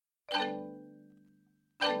What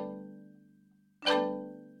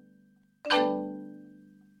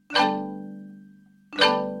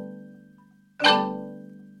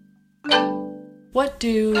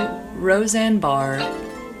do Roseanne Barr,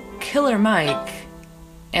 Killer Mike,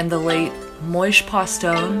 and the late Moïse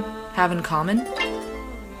Postone have in common?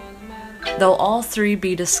 They'll all three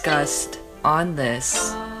be discussed on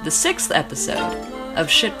this, the 6th episode of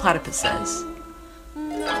Shit Platypus Says.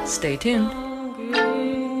 Stay tuned.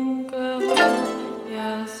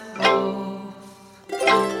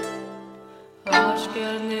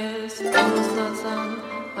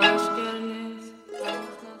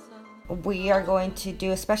 We are going to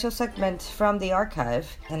do a special segment from the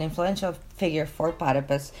archive. An influential figure for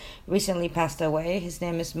Platypus recently passed away. His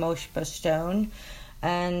name is Moïse Postone,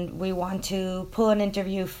 and we want to pull an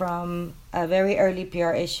interview from a very early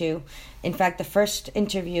PR issue. In fact, the first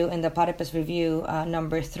interview in the Platypus Review,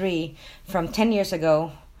 number 3, from 10 years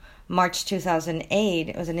ago, March 2008.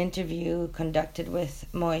 It was an interview conducted with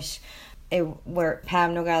Moïse, where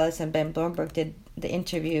Pam Nogales and Ben Blomberg did the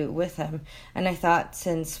interview with him. And I thought,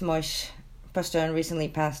 since Moïse Postone recently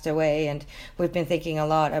passed away, and we've been thinking a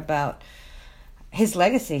lot about his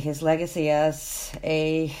legacy as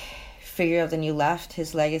a figure of the New Left,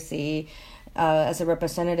 his legacy as a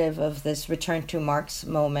representative of this return to Marx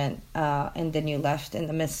moment in the New Left in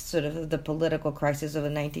the midst sort of the political crisis of the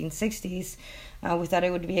 1960s, we thought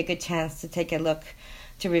it would be a good chance to take a look,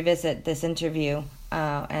 to revisit this interview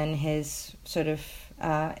and his sort of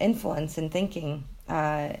influence in thinking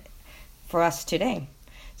for us today.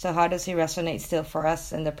 So how does he resonate still for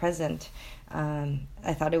us in the present?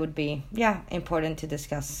 I thought it would be, important to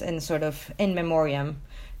discuss in sort of in memoriam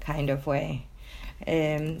kind of way.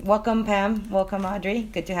 Welcome, Pam. Welcome, Audrey.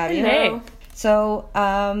 Good to have you. Hey. So,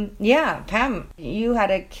 Pam, you had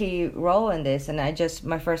a key role in this, and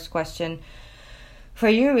my first question for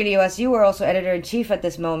you really was, you were also editor-in-chief at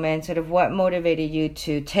this moment. Sort of what motivated you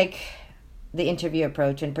to take the interview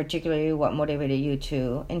approach, and particularly what motivated you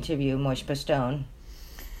to interview Moïse Postone?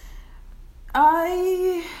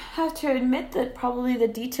 I have to admit that probably the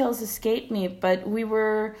details escape me, but we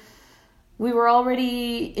were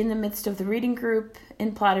already in the midst of the reading group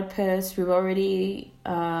in Platypus. We were already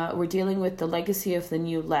were dealing with the legacy of the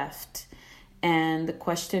New Left. And the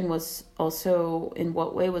question was also, in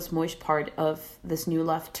what way was Moïse part of this New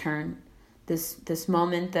Left turn? This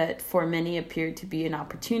moment that for many appeared to be an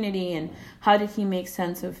opportunity, and how did he make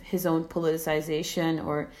sense of his own politicization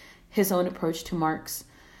or his own approach to Marx?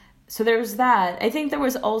 So there was that. I think there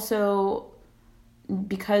was also,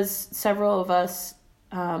 because several of us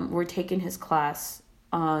were taking his class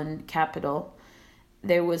on Capital,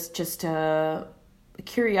 there was just a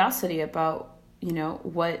curiosity about,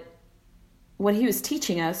 what he was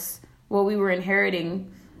teaching us, what we were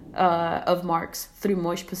inheriting of Marx through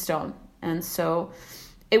Moïse Postone. And so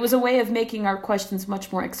it was a way of making our questions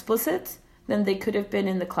much more explicit than they could have been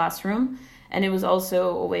in the classroom. And it was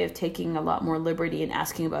also a way of taking a lot more liberty and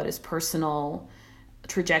asking about his personal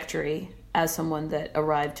trajectory as someone that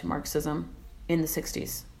arrived to Marxism in the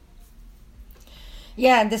 60s.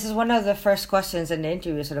 Yeah, this is one of the first questions in the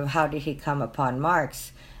interview, sort of how did he come upon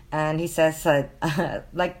Marx? And he says that,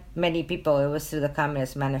 like many people, it was through the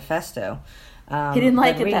Communist Manifesto. He didn't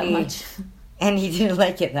like it that much. And he didn't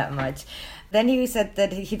like it that much. Then he said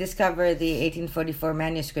that he discovered the 1844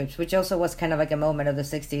 manuscripts, which also was kind of like a moment of the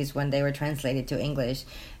 60s when they were translated to English,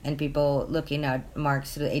 and people looking at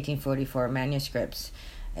Marx through the 1844 manuscripts.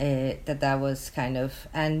 That was kind of...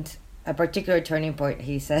 And a particular turning point,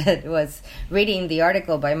 he said, was reading the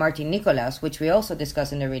article by Martin Nikolaus, which we also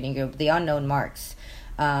discussed in the reading group, The Unknown Marx,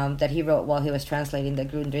 that he wrote while he was translating the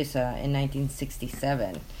Grundrisse in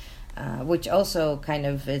 1967, which also kind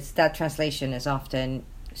of that translation is often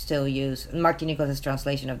still used. Martin Nikolaus'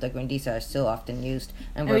 translation of the Grundrisse is still often used,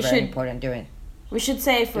 and were very important during. We should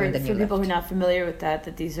say for people who are not familiar with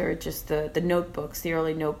that these are just the notebooks, the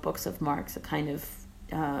early notebooks of Marx, a kind of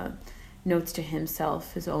notes to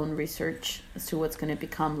himself, his own research as to what's going to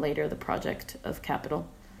become later the project of Capital.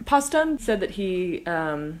 Postone said that he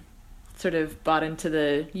sort of bought into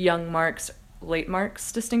the young Marx, late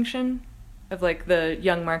Marx distinction of like the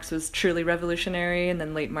young Marx was truly revolutionary and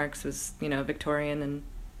then late Marx was, Victorian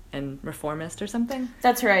and reformist or something.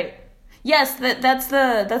 That's right. Yes, that's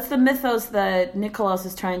the mythos that Nikolaus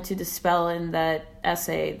is trying to dispel in that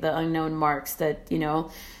essay, The Unknown Marx, that,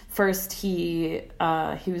 first he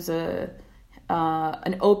was a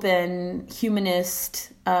an open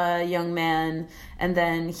humanist young man, and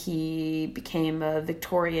then he became a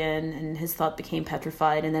Victorian, and his thought became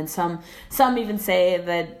petrified. And then some even say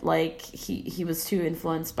that like he was too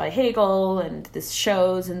influenced by Hegel, and this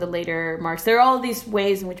shows in the later Marx. There are all these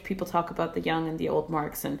ways in which people talk about the young and the old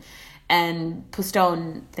Marx, and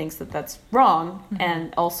Postone thinks that that's wrong,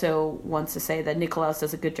 and also wants to say that Nicolaus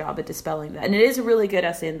does a good job at dispelling that. And it is a really good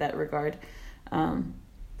essay in that regard.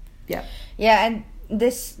 Yeah, and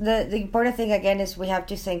the important thing again is we have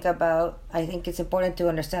to think about, I think it's important to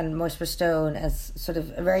understand Moishe Postone as sort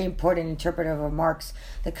of a very important interpreter of Marx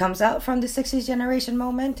that comes out from the 60s generation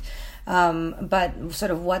moment, but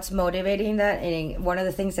sort of what's motivating that. And one of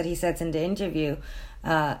the things that he says in the interview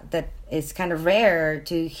that is kind of rare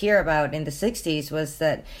to hear about in the 60s was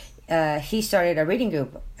that he started a reading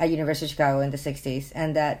group at University of Chicago in the 60s,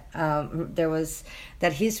 and that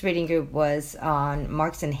that his reading group was on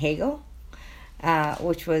Marx and Hegel,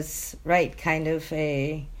 which was kind of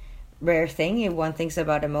a rare thing. If one thinks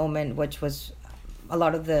about a moment which was a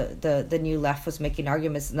lot of the new left was making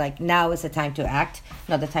arguments like now is the time to act,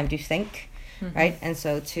 not the time to think, right? And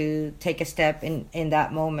so to take a step in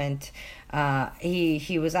that moment,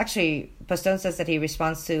 he was actually, Postone says that he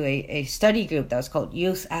responds to a study group that was called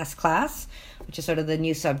Youth as Class, which is sort of the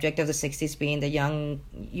new subject of the 60s, being the young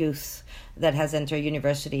youth that has entered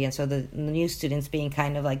university, and so the new students being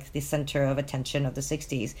kind of like the center of attention of the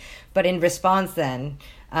 60s. But in response then,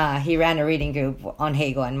 he ran a reading group on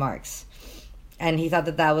Hegel and Marx. And he thought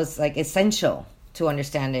that was like essential to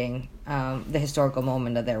understanding the historical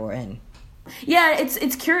moment that they were in. Yeah,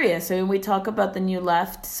 it's curious. I mean, we talk about the new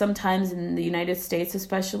left. Sometimes in the United States,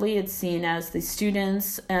 especially, it's seen as the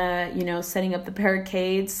students, setting up the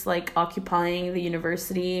barricades, like occupying the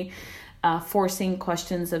university, forcing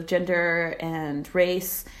questions of gender and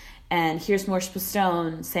race. And here's Moishe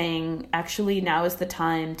Postone saying, actually, now is the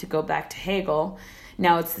time to go back to Hegel.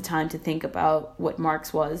 Now it's the time to think about what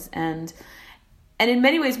Marx was. And in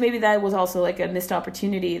many ways, maybe that was also like a missed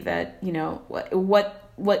opportunity that,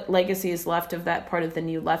 what legacy is left of that part of the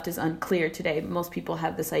new left is unclear today. Most people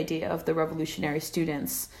have this idea of the revolutionary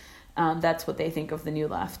students. That's what they think of the new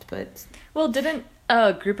left. But well, didn't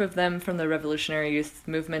a group of them from the revolutionary youth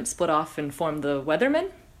movement split off and form the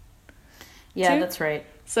Weathermen? Yeah, too? That's right.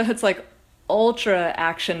 So it's like ultra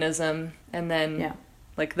actionism, and then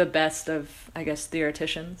like the best of, I guess,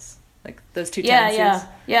 theoreticians. Like those two tendencies.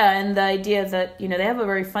 Yeah, and the idea that, they have a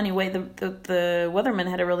very funny way, the Weathermen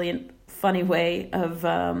had a really funny way of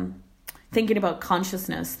thinking about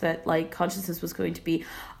consciousness, that like consciousness was going to be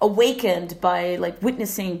awakened by like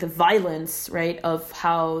witnessing the violence, right, of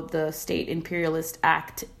how the state imperialists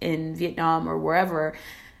act in Vietnam or wherever,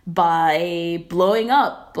 by blowing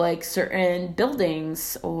up like certain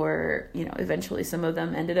buildings, or eventually some of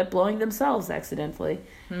them ended up blowing themselves accidentally.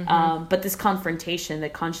 But this confrontation,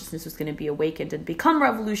 that consciousness was going to be awakened and become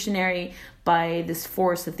revolutionary by this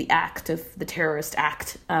force of the act, of the terrorist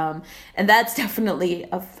act, and that's definitely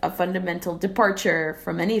a fundamental departure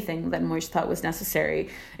from anything that Moishe thought was necessary.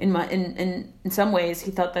 In some ways, he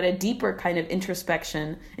thought that a deeper kind of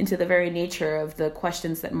introspection into the very nature of the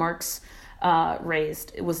questions that Marx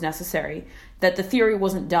raised, it was necessary. That the theory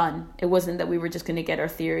wasn't done. It wasn't that we were just going to get our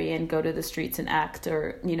theory and go to the streets and act,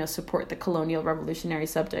 or support the colonial revolutionary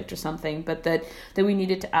subject or something, but that we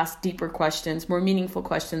needed to ask deeper questions, more meaningful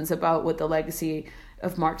questions about what the legacy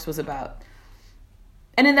of Marx was about.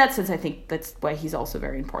 And in that sense, I think that's why he's also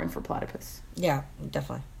very important for Platypus. Yeah,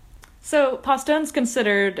 definitely. So Postone's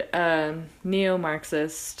considered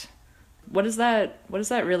neo-Marxist. What does that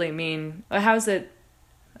really mean? How is it,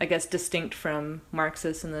 I guess, distinct from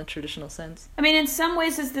Marxist in the traditional sense? I mean, in some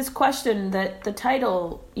ways it's this question that the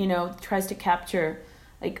title, tries to capture,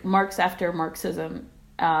 like Marx after Marxism,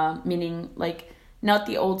 meaning like not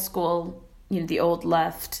the old school, the old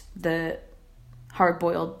left, the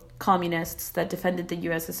hard-boiled communists that defended the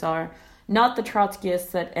USSR, not the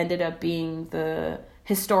Trotskyists that ended up being the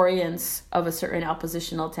historians of a certain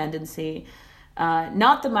oppositional tendency,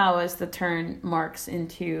 not the Maoists that turned Marx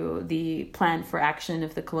into the plan for action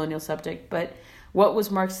of the colonial subject, but what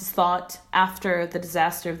was Marx's thought after the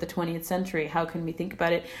disaster of the 20th century? How can we think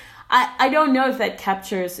about it? I don't know if that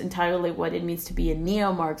captures entirely what it means to be a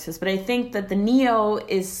neo-Marxist, but I think that the neo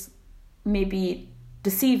is maybe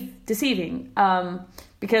deceiving,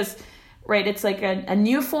 because, right, it's like a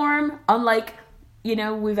new form, unlike,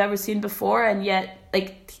 we've ever seen before, and yet,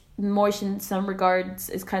 like, Moishe in some regards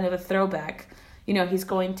is kind of a throwback. He's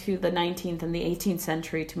going to the 19th and the 18th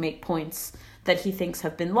century to make points that he thinks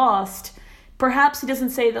have been lost. Perhaps he doesn't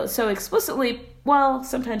say those so explicitly. Well,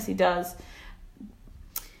 sometimes he does.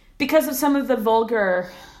 Because of some of the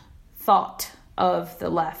vulgar thought of the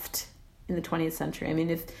left in the 20th century. I mean,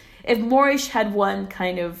 if Moorish had one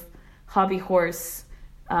kind of hobby horse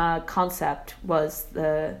concept, was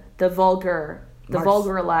the vulgar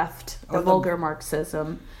left, the vulgar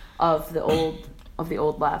Marxism of the old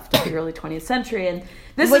left of the early 20th century. And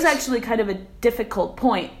this is actually kind of a difficult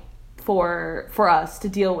point for us to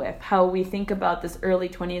deal with, how we think about this early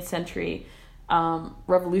 20th century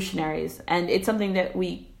revolutionaries. And it's something that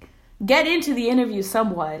we get into the interview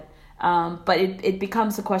somewhat, but it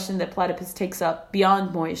becomes a question that Platypus takes up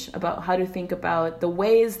beyond Moish, about how to think about the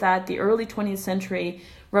ways that the early 20th century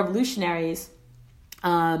revolutionaries,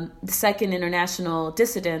 the Second International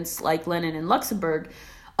dissidents like Lenin and Luxemburg,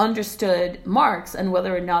 understood Marx, and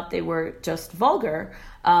whether or not they were just vulgar,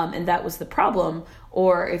 and that was the problem,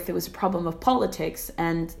 or if it was a problem of politics.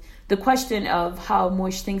 And the question of how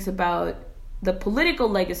Moish thinks about the political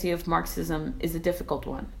legacy of Marxism is a difficult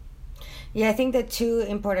one. Yeah, I think the two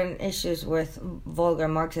important issues with vulgar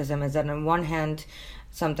Marxism is that on one hand,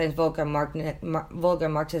 sometimes vulgar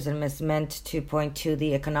Marxism is meant to point to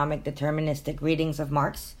the economic deterministic readings of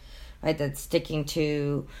Marx, right? That's sticking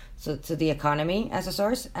to the economy as a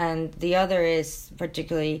source. And the other is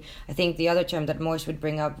particularly, I think the other term that Moish would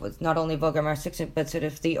bring up was not only vulgar Marxism, but sort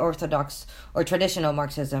of the orthodox or traditional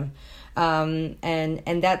Marxism. And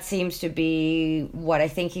that seems to be what I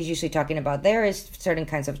think he's usually talking about there, is certain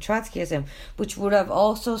kinds of Trotskyism, which would have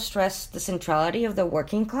also stressed the centrality of the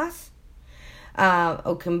working class.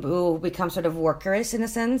 Who become sort of workerish in a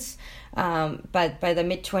sense. But by the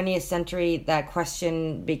mid-20th century, that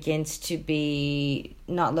question begins to be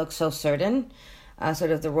not look so certain.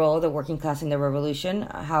 Sort of the role of the working class in the revolution,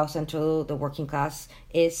 how central the working class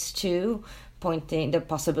is to pointing the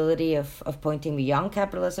possibility of pointing beyond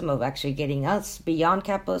capitalism, of actually getting us beyond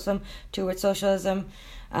capitalism towards socialism.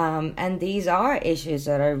 And these are issues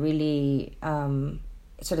that are really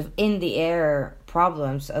sort of in the air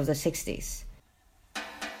problems of the 60s.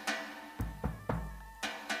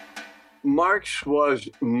 Marx was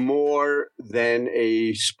more than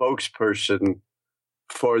a spokesperson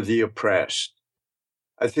for the oppressed.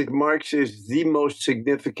 I think Marx is the most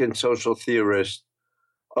significant social theorist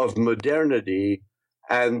of modernity,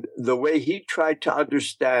 and the way he tried to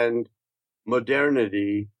understand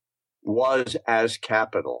modernity was as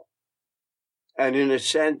capital. And in a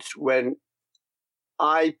sense, when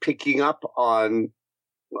I, picking up on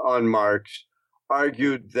Marx,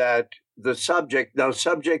 argued that the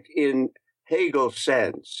subject in Hegel's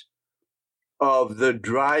sense of the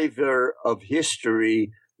driver of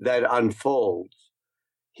history that unfolds,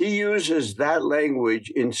 he uses that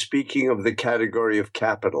language in speaking of the category of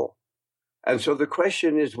capital. And so the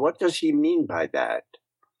question is, what does he mean by that?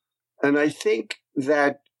 And I think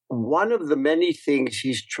that one of the many things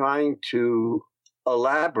he's trying to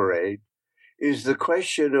elaborate is the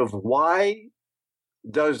question of why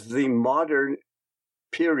does the modern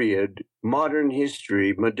period, modern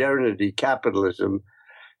history, modernity, capitalism,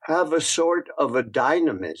 have a sort of a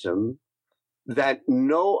dynamism that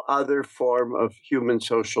no other form of human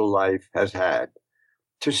social life has had.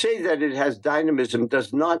 To say that it has dynamism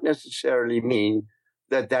does not necessarily mean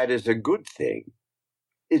that that is a good thing.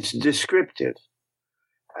 It's descriptive.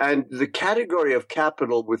 And the category of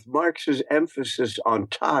capital, with Marx's emphasis on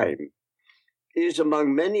time, is,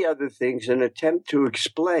 among many other things, an attempt to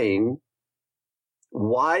explain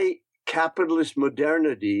why capitalist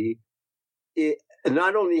modernity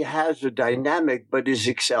not only has a dynamic, but is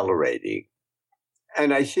accelerating.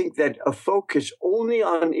 And I think that a focus only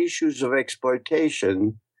on issues of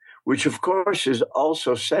exploitation, which of course is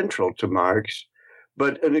also central to Marx,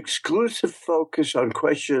 but an exclusive focus on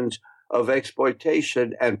questions of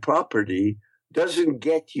exploitation and property doesn't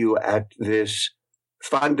get you at this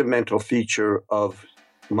fundamental feature of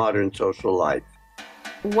modern social life.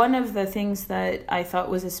 One of the things that I thought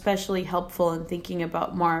was especially helpful in thinking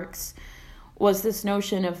about Marx was this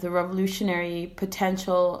notion of the revolutionary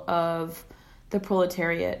potential of the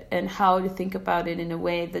proletariat, and how to think about it in a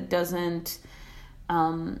way that doesn't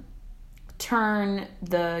turn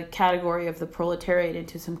the category of the proletariat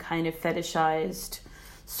into some kind of fetishized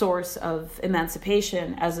source of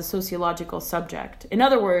emancipation as a sociological subject. In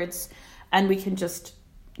other words, and we can just,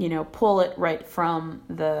 pull it right from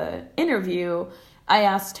the interview, I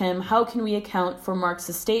asked him, how can we account for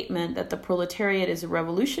Marx's statement that the proletariat is a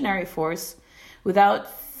revolutionary force without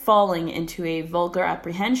falling into a vulgar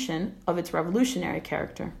apprehension of its revolutionary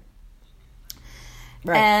character?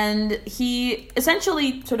 Right. And he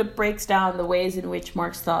essentially sort of breaks down the ways in which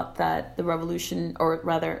Marx thought that the revolution, or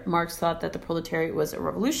rather Marx thought that the proletariat was a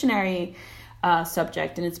revolutionary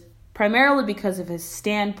subject. And it's primarily because of his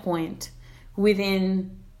standpoint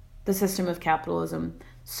within the system of capitalism,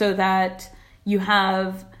 so that you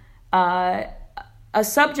have a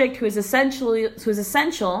subject who is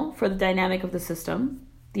essential for the dynamic of the system.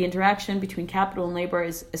 The interaction between capital and labor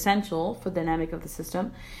is essential for the dynamic of the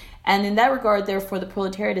system. And in that regard, therefore, the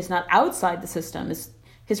proletariat is not outside the system.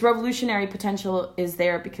 His revolutionary potential is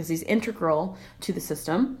there because he's integral to the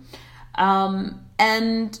system.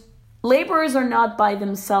 And laborers are not by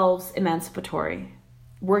themselves emancipatory.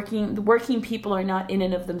 The working people are not in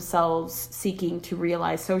and of themselves seeking to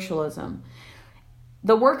realize socialism.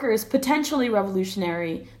 The worker is potentially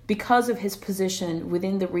revolutionary because of his position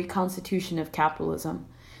within the reconstitution of capitalism,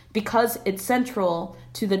 because it's central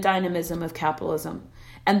to the dynamism of capitalism.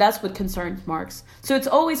 And that's what concerns Marx. So it's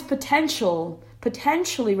always potentially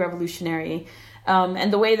revolutionary.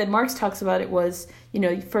 And the way that Marx talks about it was,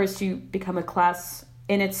 first you become a class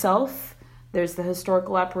in itself. There's the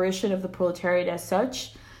historical apparition of the proletariat as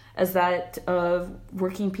such, as that of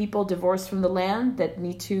working people divorced from the land that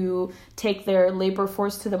need to take their labor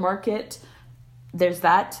force to the market. There's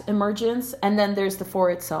that emergence. And then there's the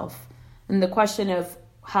for itself. And the question of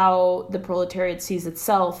how the proletariat sees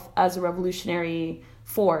itself as a revolutionary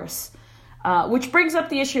force, which brings up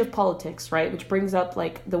the issue of politics, right? Which brings up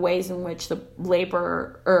like the ways in which the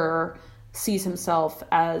laborer sees himself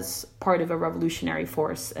as part of a revolutionary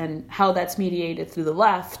force, and how that's mediated through the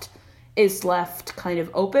left is left kind of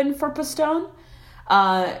open for Postone.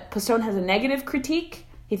 Postone has a negative critique.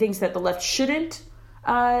 He thinks that the left shouldn't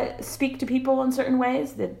speak to people in certain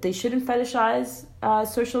ways, that they shouldn't fetishize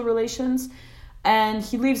social relations. And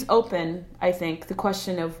he leaves open, I think, the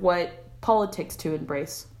question of what politics to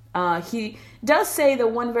embrace. He does say the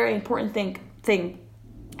one very important thing.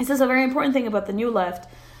 He says a very important thing about the New Left,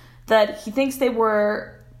 that he thinks they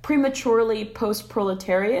were prematurely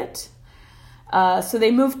post-proletariat. So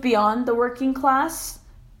they moved beyond the working class,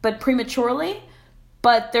 but prematurely.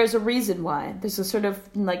 But there's a reason why. There's a sort of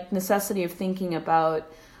like necessity of thinking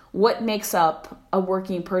about what makes up a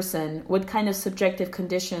working person, what kind of subjective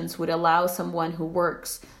conditions would allow someone who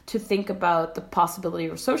works to think about the possibility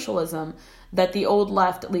of socialism that the old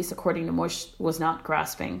left, at least according to Mosch, was not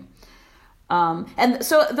grasping. And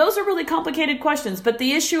so those are really complicated questions, but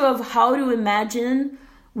the issue of how to imagine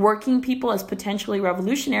working people as potentially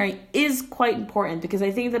revolutionary is quite important, because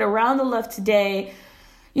I think that around the left today,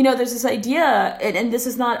 there's this idea, and this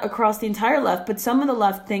is not across the entire left, but some of the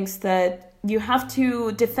left thinks that you have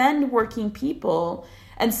to defend working people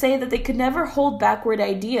and say that they could never hold backward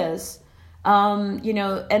ideas. And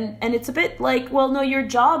it's a bit like, well, no, your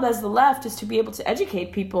job as the left is to be able to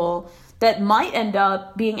educate people that might end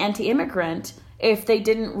up being anti-immigrant if they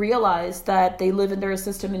didn't realize that they live under a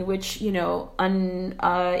system in which,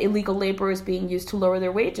 illegal labor is being used to lower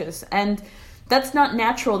their wages. And that's not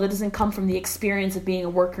natural. That doesn't come from the experience of being a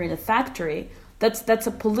worker in a factory. That's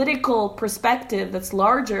a political perspective that's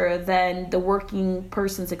larger than the working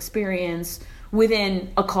person's experience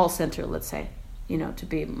within a call center, let's say, to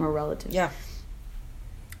be more relative. Yeah.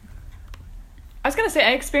 I was going to say,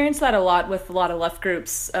 I experienced that a lot with a lot of left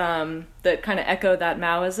groups that kind of echo that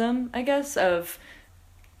Maoism, I guess, of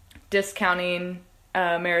discounting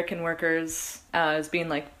American workers as being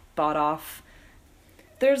like bought off.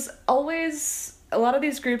 There's always a lot of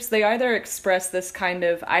these groups, they either express this kind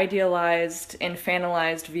of idealized,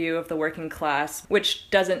 infantilized view of the working class, which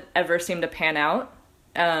doesn't ever seem to pan out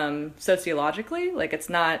sociologically, like it's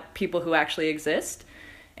not people who actually exist.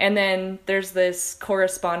 And then there's this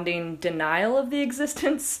corresponding denial of the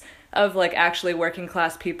existence of like actually working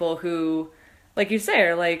class people who, like you say,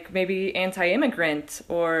 are like maybe anti-immigrant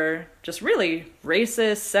or just really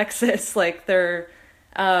racist, sexist, like they're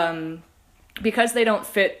because they don't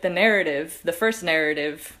fit the narrative, the first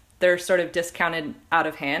narrative, they're sort of discounted out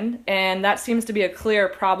of hand. And that seems to be a clear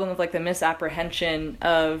problem of like the misapprehension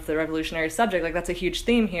of the revolutionary subject. Like that's a huge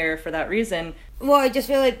theme here for that reason. Well, I just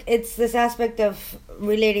feel like it's this aspect of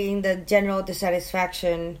relating the general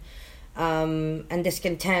dissatisfaction and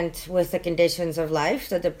discontent with the conditions of life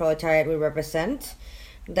that the proletariat would represent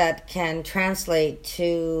that can translate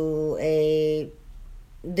to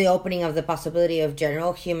the opening of the possibility of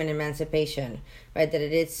general human emancipation, right? That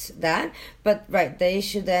it is that. But, right, the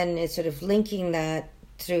issue then is sort of linking that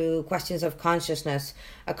through questions of consciousness,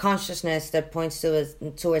 a consciousness that points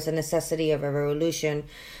towards a necessity of a revolution,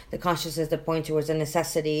 the consciousness that points towards a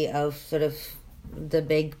necessity of sort of the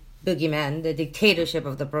big boogeyman, the dictatorship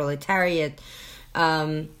of the proletariat.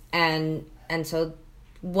 And so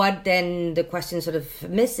what then the question sort of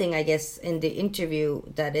missing, I guess, in the interview,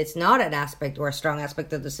 that it's not an aspect or a strong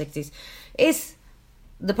aspect of the 60s, is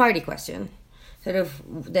the party question. Sort of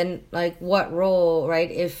then, like, what role,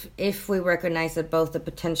 right, if we recognize that both the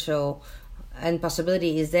potential and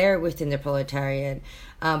possibility is there within the proletariat,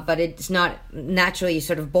 but it's not naturally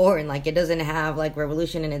sort of born. Like, it doesn't have like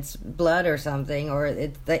revolution in its blood or something, or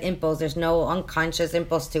it's the impulse. There's no unconscious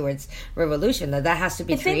impulse towards revolution. That has to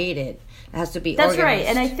be created. It has to be That's organized. right.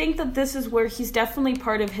 And I think that this is where he's definitely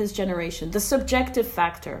part of his generation, the subjective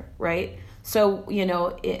factor, right? So,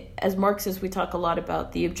 as Marxists, we talk a lot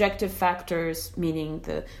about the objective factors, meaning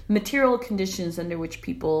the material conditions under which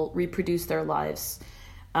people reproduce their lives.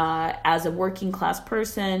 As a working class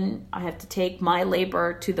person, I have to take my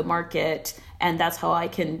labor to the market, and that's how I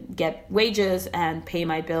can get wages and pay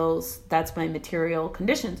my bills. That's my material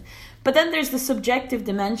conditions. But then there's the subjective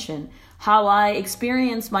dimension, how I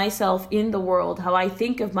experience myself in the world, how I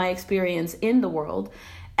think of my experience in the world.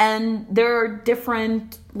 And there are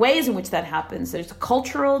different ways in which that happens. There's a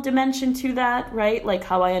cultural dimension to that, right? Like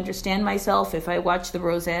how I understand myself if I watch the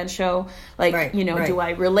Roseanne show. Like, right. Do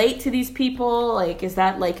I relate to these people? Like, is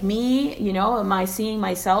that like me? Am I seeing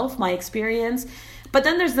myself, my experience? But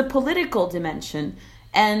then there's the political dimension.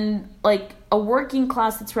 And like a working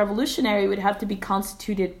class that's revolutionary would have to be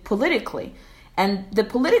constituted politically. And the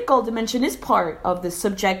political dimension is part of this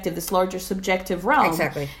larger subjective realm.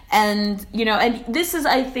 Exactly. And, and this is,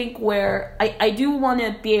 I think, where I do want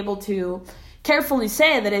to be able to carefully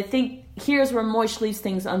say that I think here's where Moish leaves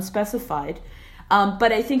things unspecified.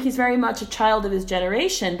 But I think he's very much a child of his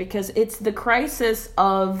generation, because it's the crisis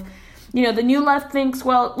of, the new left thinks,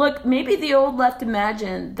 well, look, maybe the old left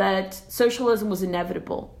imagined that socialism was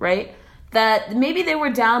inevitable, right? That maybe they were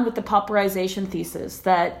down with the pauperization thesis,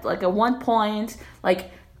 that like at one point, like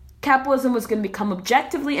capitalism was going to become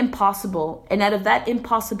objectively impossible, and out of that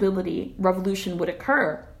impossibility, revolution would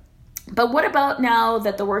occur. But what about now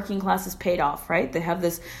that the working class is paid off, right? They have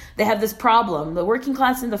this problem. The working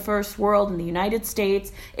class in the first world, in the United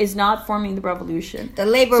States, is not forming the revolution. The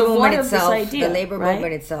labor movement itself, right?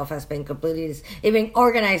 movement itself has been completely, even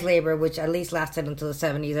organized labor, which at least lasted until the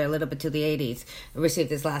 70s or a little bit to the 80s,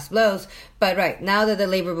 received its last blows. But right, now that the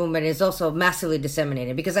labor movement is also massively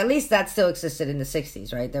disseminated, because at least that still existed in the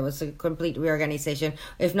 60s, right? There was a complete reorganization,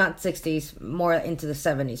 if not 60s, more into the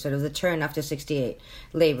 70s, sort of the turn after 68,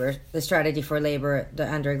 labor, the strategy for labor, the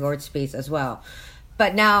André Gortz piece as well.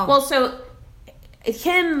 But now... Well, so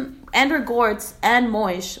André Gortz and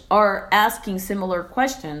Moish are asking similar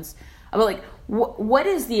questions about, like, what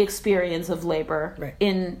is the experience of labor right.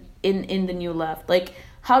 in the new left? Like,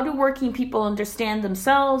 how do working people understand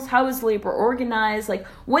themselves? How is labor organized? Like,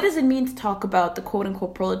 what does it mean to talk about the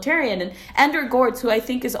quote-unquote proletariat? And André Gortz, who I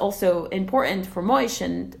think is also important for Moish,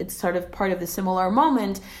 and it's sort of part of the similar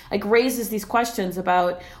moment, like raises these questions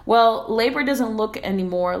about, well, labor doesn't look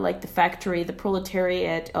anymore like the factory, the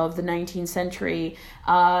proletariat of the 19th century.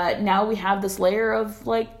 Now we have this layer of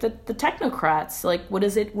like the technocrats. Like, what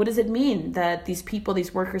does it mean that these people,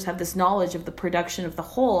 these workers, have this knowledge of the production of the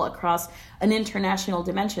whole across an international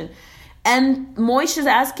dimension? And Moish is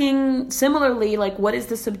asking similarly, like, what is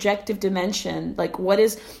the subjective dimension? Like, what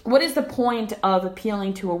is the point of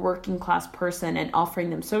appealing to a working class person and offering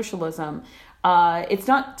them socialism? It's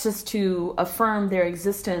not just to affirm their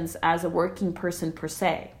existence as a working person per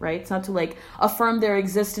se, right? It's not to like affirm their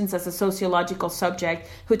existence as a sociological subject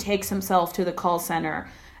who takes himself to the call center.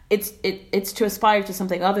 It's to aspire to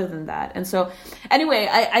something other than that. And so anyway,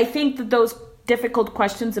 I think that those difficult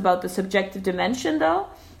questions about the subjective dimension, though,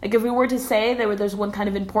 like if we were to say that there's one kind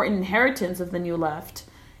of important inheritance of the new left,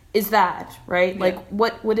 is that, right? Yeah. Like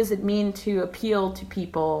what does it mean to appeal to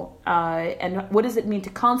people, and what does it mean to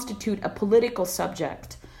constitute a political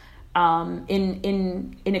subject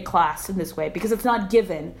in a class in this way? Because it's not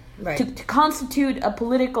given. Right. To constitute a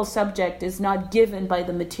political subject is not given by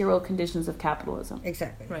the material conditions of capitalism.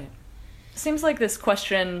 Exactly. Right. Seems like this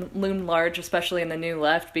question loomed large, especially in the New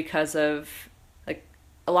Left, because of like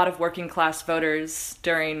a lot of working class voters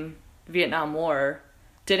during the Vietnam War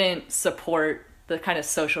didn't support the kind of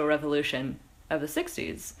social revolution of the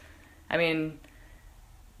 60s. I mean,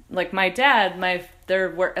 like my dad,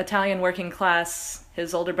 their Italian working class,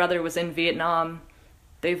 his older brother was in Vietnam.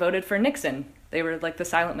 They voted for Nixon. They were like the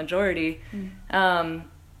silent majority. I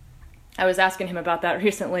was asking him about that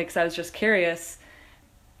recently because I was just curious.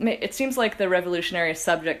 It seems like the revolutionary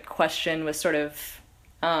subject question was sort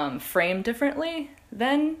of framed differently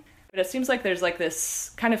then. But it seems like there's like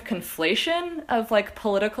this kind of conflation of like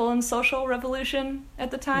political and social revolution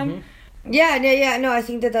at the time. Mm-hmm. No, I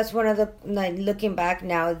think that that's one of the, like, looking back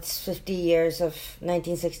now, it's 50 years of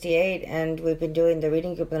 1968, and we've been doing the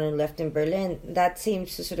reading group on the left in Berlin. That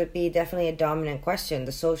seems to sort of be definitely a dominant question,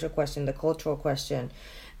 the social question, the cultural question.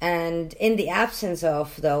 And in the absence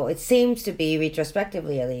of, though, it seems to be,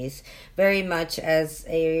 retrospectively at least, very much as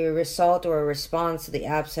a result or a response to the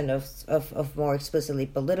absence of more explicitly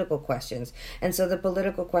political questions. And so the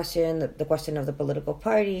political question, the question of the political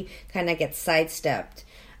party, kind of gets sidestepped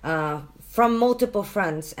from multiple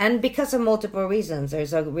fronts. And because of multiple reasons,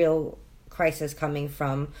 there's a real crisis coming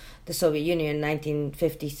from the Soviet Union,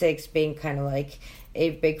 1956 being kind of like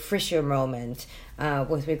a big fissure moment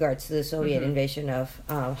with regards to the Soviet invasion of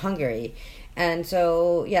Hungary. And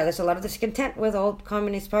so, there's a lot of discontent with old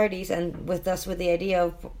communist parties, and with the idea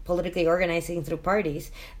of politically organizing through parties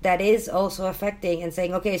that is also affecting and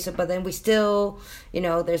saying, okay, so, but then we still,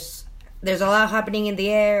 there's a lot happening in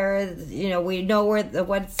the air. We know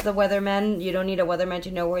what's the weatherman. You don't need a weatherman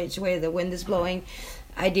to know which way the wind is blowing.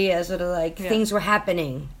 Idea sort of like things were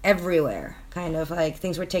happening everywhere, kind of like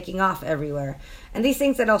things were taking off everywhere, and these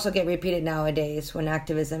things that also get repeated nowadays when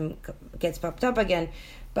activism gets popped up again.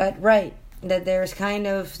 But that there's kind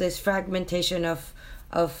of this fragmentation of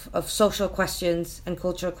social questions and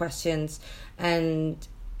cultural questions, and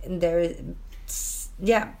there,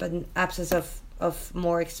 but an absence of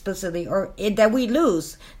more explicitly, or that we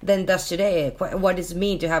lose than does today. What does it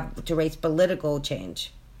mean to raise political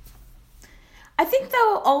change? I think,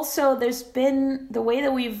 though, also there's been the way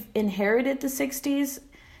that we've inherited the 60s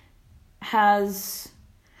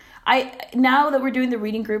now that we're doing the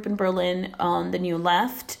reading group in Berlin on the New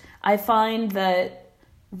Left, I find that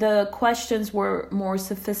the questions were more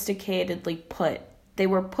sophisticatedly put. They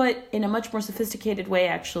were put in a much more sophisticated way,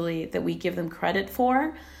 actually, that we give them credit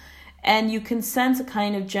for. And you can sense a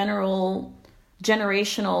kind of generational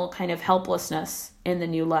kind of helplessness in the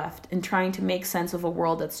New Left in trying to make sense of a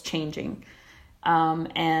world that's changing.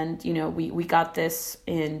 We got this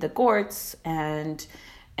in the Gortz and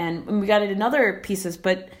we got it in other pieces,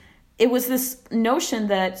 but it was this notion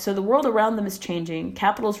that, so the world around them is changing,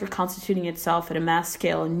 capital is reconstituting itself at a mass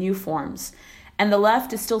scale in new forms, and the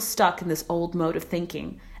left is still stuck in this old mode of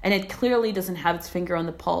thinking, and it clearly doesn't have its finger on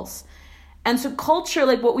the pulse. And so culture,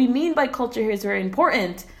 like what we mean by culture here, is very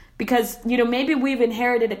important, because, maybe we've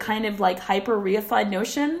inherited a kind of like hyper reified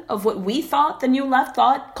notion of what we thought the New Left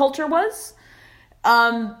thought culture was.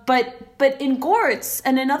 But in Gortz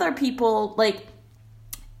and in other people, like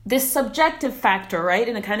this subjective factor, right,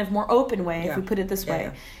 in a kind of more open way, if we put it this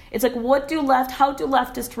way, it's like, how do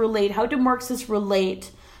leftists relate? How do Marxists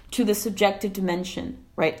relate to the subjective dimension,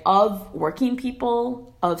 right, of working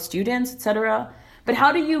people, of students, etc.? But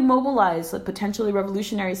how do you mobilize a potentially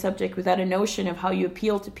revolutionary subject without a notion of how you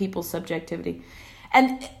appeal to people's subjectivity?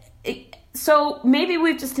 And so maybe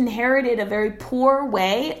we've just inherited a very poor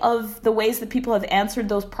way of the ways that people have answered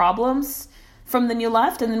those problems from the New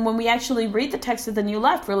Left. And then when we actually read the text of the New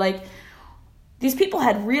Left, we're like, these people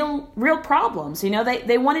had real problems.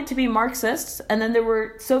 They wanted to be Marxists, and then there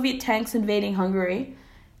were Soviet tanks invading Hungary.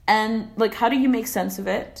 And like, how do you make sense of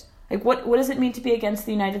it? Like, what does it mean to be against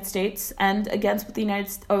the United States and against what the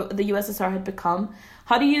USSR had become?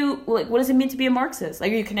 How do you, what does it mean to be a Marxist?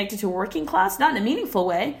 Like, are you connected to a working class? Not in a meaningful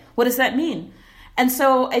way. What does that mean? And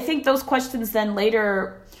so I think those questions then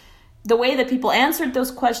later, the way that people answered those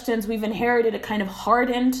questions, we've inherited a kind of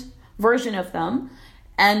hardened version of them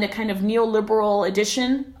and a kind of neoliberal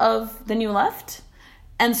edition of the New Left.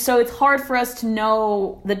 And so it's hard for us to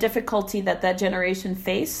know the difficulty that generation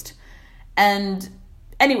faced. And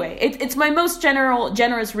anyway, it's my most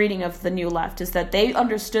generous reading of the New Left, is that they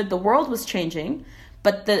understood the world was changing,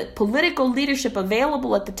 but the political leadership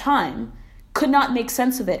available at the time could not make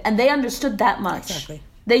sense of it. And they understood that much. Exactly.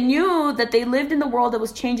 They knew that they lived in the world that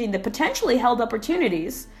was changing, that potentially held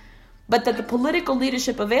opportunities, but that the political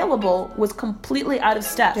leadership available was completely out of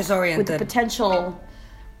step with the potential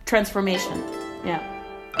transformation. Yeah.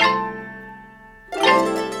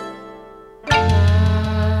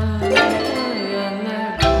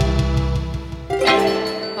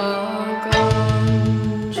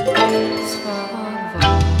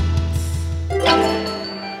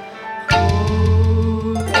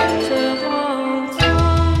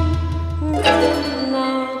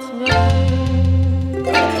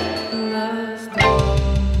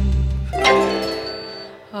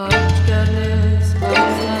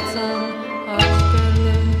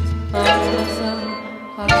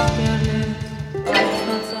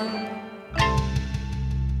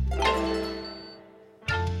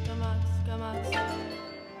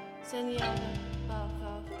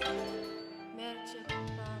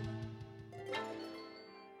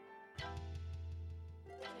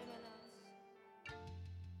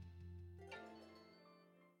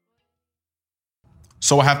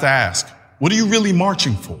 So I have to ask, what are you really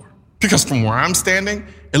marching for? Because from where I'm standing,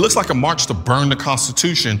 it looks like a march to burn the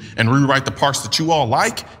Constitution and rewrite the parts that you all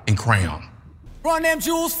like in crayon. Run them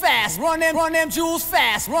jewels fast, run them jewels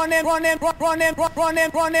fast, run them, fuck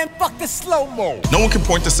the slow-mo. No one can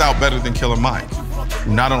point this out better than Killer Mike,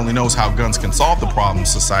 who not only knows how guns can solve the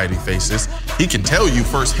problems society faces, he can tell you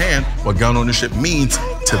firsthand what gun ownership means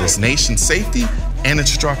to this nation's safety and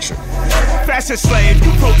its structure. Fashion slave,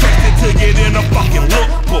 you protested to get in a fucking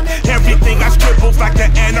lookbook. Everything I scribbled like the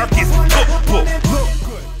anarchist cookbook.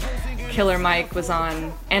 Killer Mike was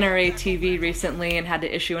on NRA TV recently and had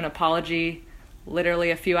to issue an apology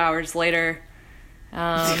literally a few hours later.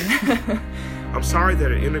 I'm sorry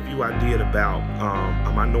that an interview I did about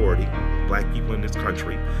a minority, black people in this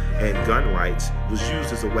country, and gun rights was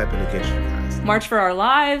used as a weapon against you guys. March for Our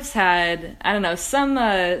Lives had, I don't know,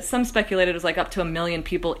 some speculated it was like up to 1 million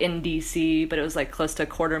people in DC, but it was like close to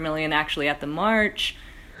 250,000 actually at the march.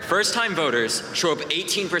 First-time voters show up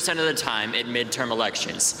 18% of the time at midterm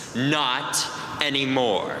elections. Not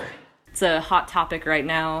anymore. It's a hot topic right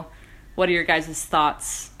now. What are your guys'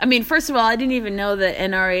 thoughts? I mean, first of all, I didn't even know that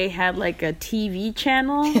NRA had like a TV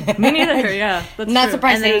channel. Me neither. Yeah, that's not true.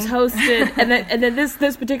 surprising. And it was hosted, and then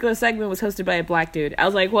this particular segment was hosted by a black dude. I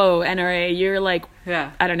was like, "Whoa, NRA, you're like,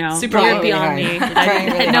 yeah, I don't know, super you're woke. beyond me." I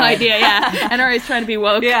had no idea. Yeah, NRA is trying to be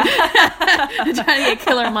woke. Yeah, trying to get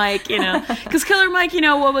Killer Mike, because Killer Mike,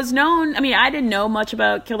 what was known. I mean, I didn't know much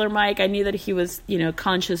about Killer Mike. I knew that he was,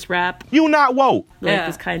 conscious rap. You not woke. Like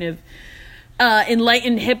this kind of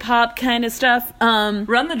enlightened hip hop kind of stuff.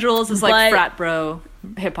 Run the Jewels is like frat bro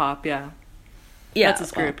hip hop. Yeah, that's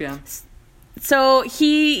his group. Yeah. So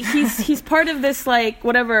he's part of this like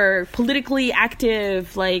whatever politically active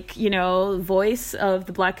voice of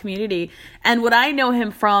the black community. And what I know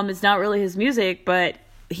him from is not really his music, but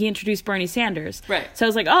he introduced Bernie Sanders. Right. So I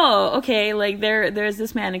was like, oh, okay, like there's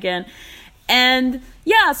this man again. And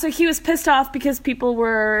yeah, so he was pissed off because people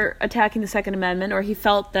were attacking the Second Amendment, or he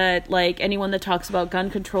felt that like anyone that talks about gun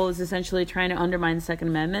control is essentially trying to undermine the Second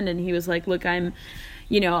Amendment. And he was like, look, I'm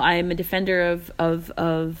a defender of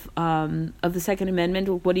the Second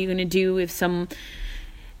Amendment. What are you going to do if some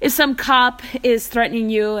cop is threatening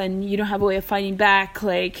you and you don't have a way of fighting back?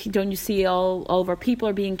 Like, don't you see all of our people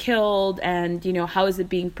are being killed? And, how is it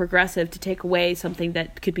being progressive to take away something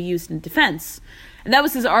that could be used in defense? And that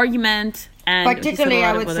was his argument. And particularly,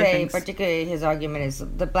 I would say, his argument is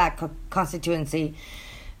the black constituency,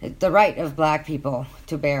 the right of black people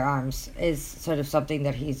to bear arms is sort of something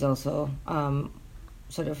that he's also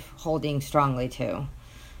sort of holding strongly to.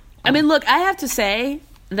 I mean, look, I have to say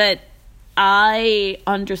that I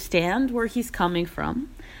understand where he's coming from.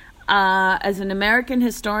 As an American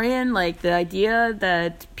historian, like the idea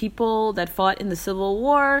that people that fought in the Civil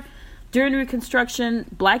War, during Reconstruction,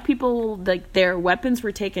 black people, like their weapons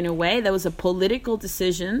were taken away. That was a political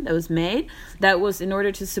decision that was made. That was in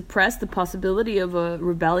order to suppress the possibility of a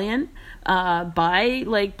rebellion by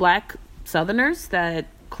like black Southerners that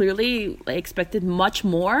clearly expected much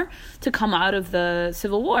more to come out of the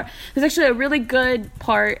Civil War. There's actually a really good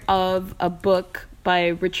part of a book by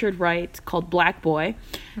Richard Wright called Black Boy,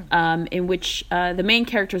 in which the main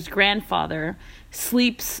character's grandfather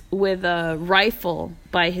sleeps with a rifle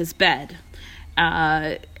by his bed.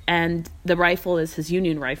 And the rifle is his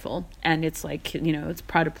Union rifle, and it's like, it's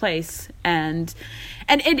proud of place. And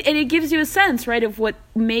it gives you a sense, right, of what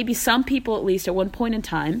maybe some people, at least at one point in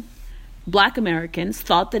time, black Americans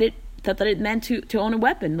thought that it meant to own a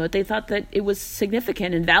weapon, that they thought that it was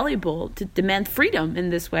significant and valuable to demand freedom in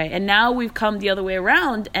this way. And now we've come the other way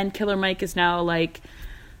around, and Killer Mike is now like,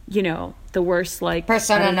 the worst, like,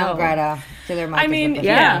 persona non grata. Killer Mike is the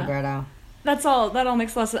persona non grata. That all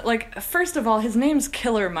makes a lot of sense. Like, first of all, his name's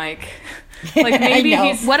Killer Mike. Like, maybe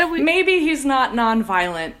he's not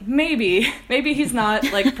nonviolent. Maybe he's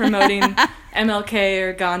not like promoting MLK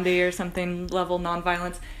or Gandhi or something level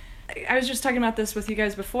nonviolence. I was just talking about this with you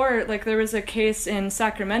guys before. Like, there was a case in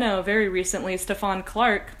Sacramento very recently, Stephon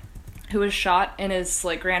Clark, who was shot in his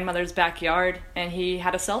like grandmother's backyard, and he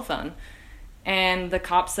had a cell phone. And the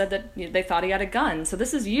cops said that they thought he had a gun. So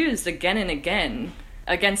this is used again and again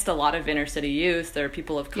against a lot of inner city youth. There are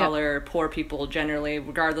people of color, poor people generally,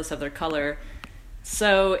 regardless of their color.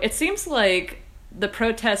 So it seems like the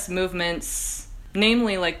protest movements,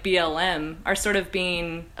 namely like BLM, are sort of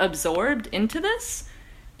being absorbed into this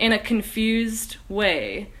in a confused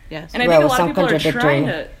way. Yes. And I think a lot of people are trying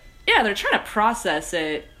to process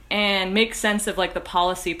it and make sense of like the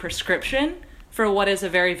policy prescription for what is a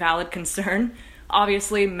very valid concern.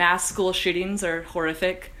 Obviously, mass school shootings are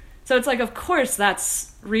horrific. So it's like, of course,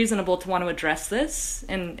 that's reasonable to want to address this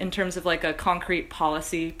in terms of like a concrete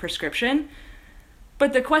policy prescription.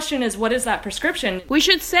 But the question is, what is that prescription? We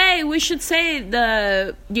should say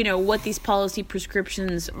the, what these policy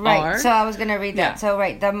prescriptions are. Right. So I was going to read that. Yeah. So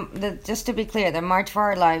the just to be clear, the March for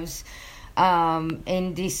Our Lives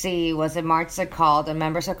in D.C. was a march that called on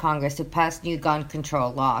members of Congress to pass new gun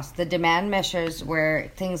control laws. The demand measures were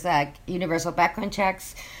things like universal background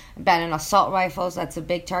checks, ban on assault rifles. That's a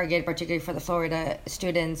big target, particularly for the Florida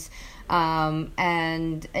students.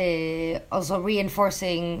 And also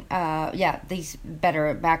reinforcing, these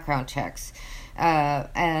better background checks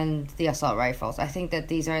and the assault rifles. I think that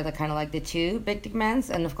these are the kind of like the two big demands.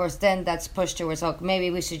 And of course, then that's pushed towards,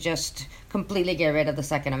 maybe we should just completely get rid of the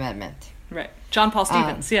Second Amendment. Right. John Paul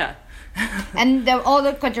Stevens, yeah. And all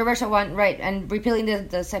the controversial one, right, and repealing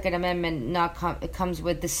the Second Amendment it comes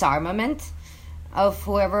with disarmament of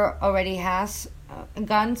whoever already has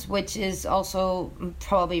guns, which is also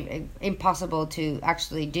probably impossible to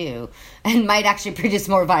actually do and might actually produce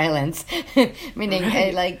more violence.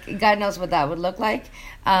 Meaning, God knows what that would look like.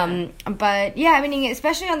 But yeah, I mean,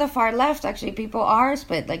 especially on the far left, actually, people are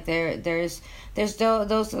split. Like there's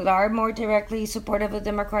those that are more directly supportive of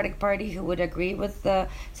the Democratic Party who would agree with the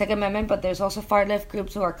Second Amendment, but there's also far left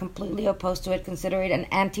groups who are completely opposed to it, consider it an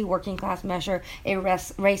anti-working class measure, a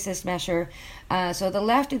racist measure. So the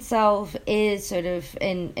left itself is sort of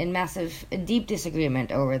in massive, deep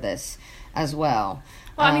disagreement over this as well.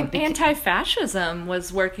 Well, I mean, anti-fascism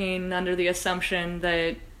was working under the assumption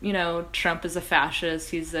that, Trump is a fascist,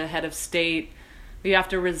 he's the head of state. We have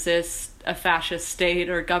to resist a fascist state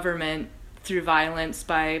or government through violence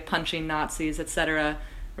by punching Nazis, etc.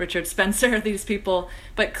 Richard Spencer, these people.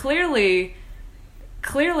 But clearly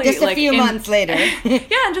just a few months later.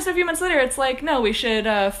 And just a few months later, it's like, no, we should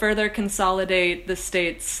further consolidate the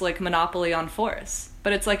state's monopoly on force.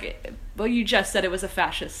 But it's like, well, you just said it was a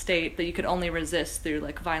fascist state that you could only resist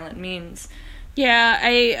through violent means. Yeah,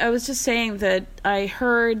 I was just saying that I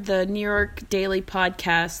heard the New York Daily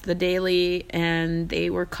podcast, The Daily, and they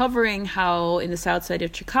were covering how in the south side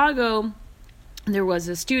of Chicago there was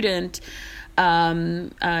a student, Keyshawn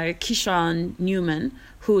Newman,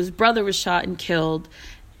 whose brother was shot and killed,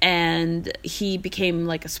 and he became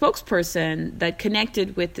a spokesperson that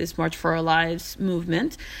connected with this March for Our Lives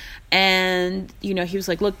movement. And, he was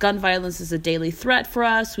like, look, gun violence is a daily threat for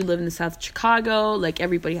us. We live in the south of Chicago.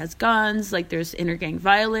 Everybody has guns. There's inter-gang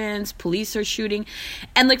violence. Police are shooting.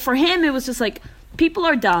 And, for him, it was just people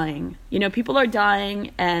are dying. People are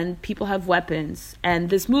dying and people have weapons. And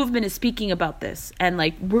this movement is speaking about this. And,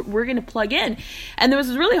 we're going to plug in. And there was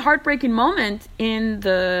this really heartbreaking moment in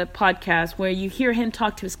the podcast where you hear him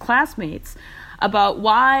talk to his classmates about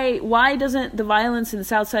why doesn't the violence in the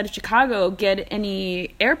south side of Chicago get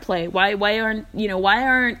any airplay? Why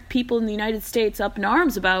aren't people in the United States up in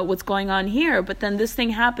arms about what's going on here? But then this thing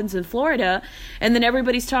happens in Florida, and then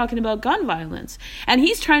everybody's talking about gun violence. And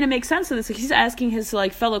he's trying to make sense of this. He's asking his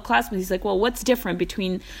fellow classmates. He's like, well, what's different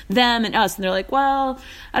between them and us? And they're like, well,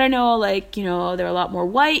 I don't know. There are a lot more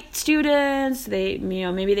white students. They,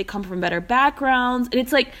 maybe they come from better backgrounds. And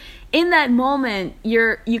it's in that moment,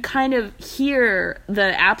 you kind of hear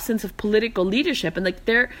the absence of political leadership, and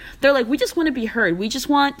they're like, we just want to be heard. We just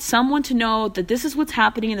want someone to know that this is what's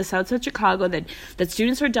happening in the south side of Chicago, that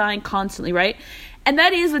students are dying constantly, right? And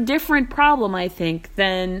that is a different problem, I think,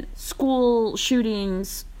 than school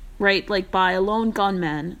shootings, right? By a lone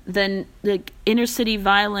gunman, than inner city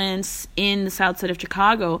violence in the south side of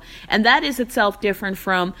Chicago, and that is itself different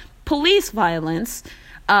from police violence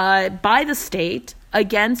by the state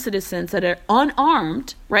against citizens that are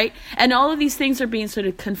unarmed, right? And all of these things are being sort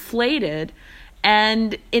of conflated.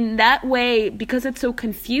 And in that way, because it's so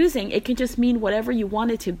confusing, it can just mean whatever you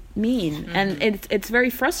want it to mean. Mm-hmm. And it's very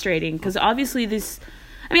frustrating because obviously these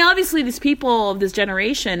people of this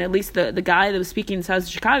generation, at least the guy that was speaking in the south of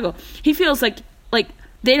Chicago, he feels like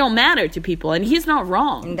they don't matter to people, and he's not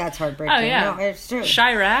wrong. And that's heartbreaking. Oh, yeah. No, it's true.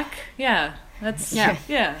 Chirac, yeah. That's,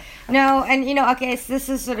 yeah. No, and, okay, so this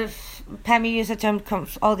is sort of, Pam, you use the term,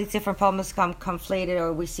 all these different problems conflated,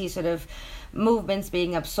 or we see sort of movements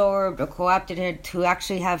being absorbed or co-opted to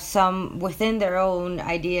actually have some within their own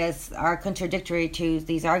ideas are contradictory to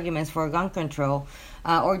these arguments for gun control,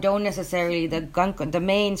 or don't necessarily the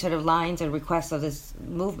main sort of lines and requests of this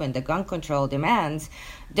movement, the gun control demands,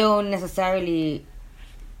 don't necessarily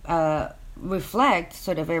reflect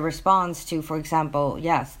sort of a response to, for example,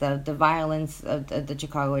 the violence of the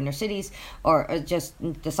Chicago inner cities, or just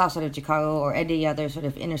the south side of Chicago, or any other sort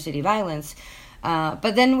of inner city violence.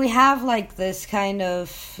 But then we have this kind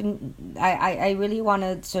of, I really want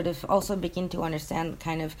to sort of also begin to understand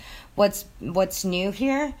kind of what's new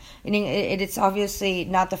here. It's obviously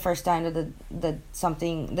not the first time that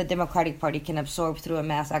something the Democratic Party can absorb through a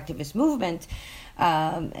mass activist movement.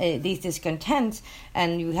 these discontents.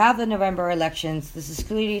 And you have the November elections. This is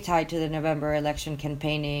clearly tied to the November election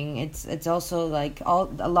campaigning. It's also like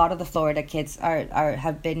a lot of the Florida kids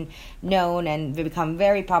have been known and become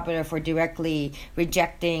very popular for directly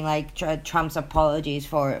rejecting like Trump's apologies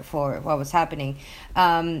for what was happening,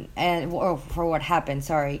 or for what happened.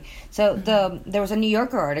 Sorry. So there was a New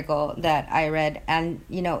Yorker article that I read, and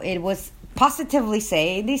it was positively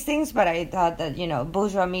saying these things, but I thought that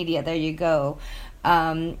bourgeois media, there you go,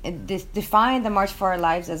 defined the March for Our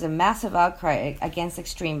Lives as a massive outcry against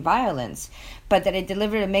extreme violence, but that it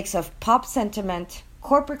delivered a mix of pop sentiment,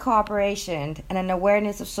 corporate cooperation, and an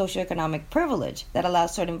awareness of socioeconomic privilege that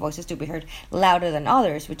allows certain voices to be heard louder than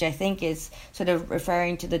others, which I think is sort of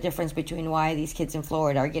referring to the difference between why these kids in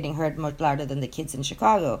Florida are getting heard much louder than the kids in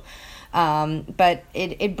Chicago. But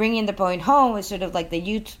it bringing the point home is sort of like the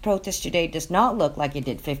youth protest today does not look like it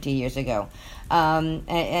did 50 years ago. And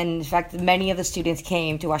in fact, many of the students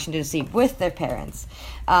came to Washington, D.C. with their parents.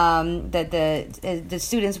 That the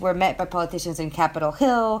students were met by politicians in Capitol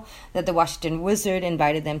Hill, that the Washington Wizard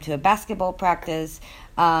invited them to a basketball practice,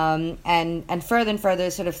 and further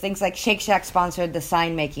sort of things like Shake Shack sponsored the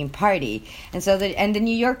sign-making party. And so the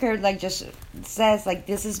New Yorker just says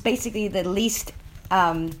this is basically the least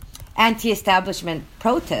anti-establishment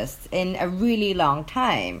protest in a really long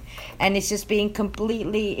time, and it's just being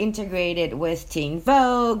completely integrated with Teen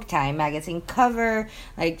Vogue, Time magazine cover,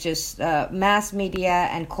 just mass media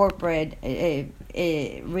and corporate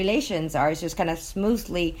relations are just kind of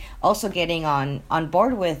smoothly also getting on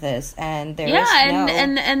board with this. And there is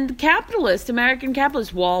and American capitalists,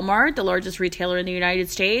 Walmart, the largest retailer in the United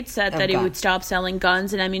States, said that it would stop selling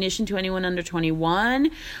guns and ammunition to anyone under 21.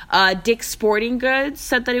 Dick's Sporting Goods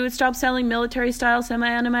said that it would stop selling military-style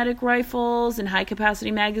semi-automatic rifles and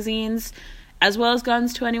high-capacity magazines, as well as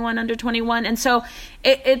guns to anyone under 21. And so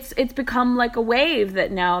it's become like a wave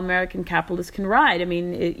that now American capitalists can ride. I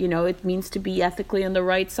mean, it means to be ethically on the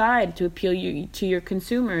right side, to appeal to your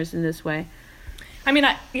consumers in this way. I mean,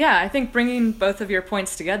 I think bringing both of your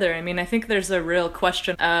points together, I think there's a real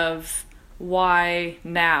question of why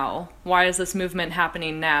now? Why is this movement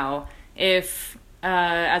happening now? If,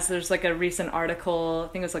 as there's a recent article,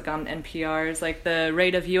 I think it was on NPR's, the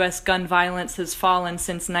rate of U.S. gun violence has fallen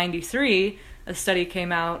since 93. A study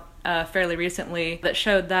came out fairly recently that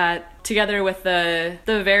showed that, together with the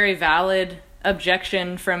very valid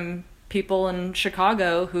objection from people in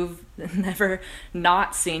Chicago who've never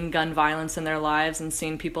not seen gun violence in their lives and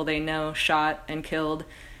seen people they know shot and killed,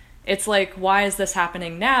 it's why is this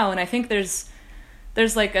happening now? And I think there's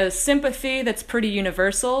a sympathy that's pretty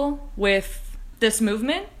universal with this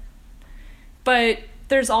movement, but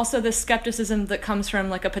there's also this skepticism that comes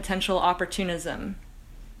from a potential opportunism.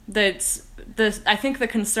 I think the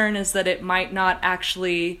concern is that it might not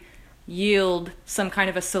actually yield some kind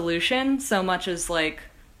of a solution so much as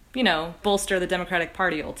bolster the Democratic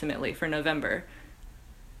Party ultimately for November.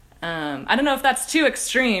 I don't know if that's too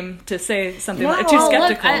extreme to say something too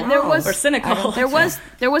skeptical or cynical.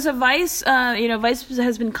 There was a Vice, Vice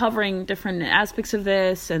has been covering different aspects of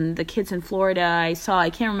this, and the kids in Florida, I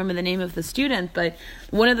can't remember the name of the student, but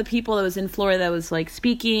one of the people that was in Florida that was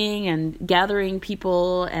speaking and gathering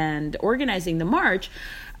people and organizing the march,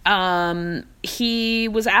 he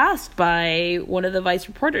was asked by one of the Vice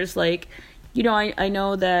reporters, I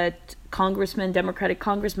know that Democratic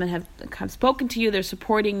congressmen have spoken to you, they're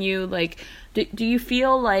supporting you, do you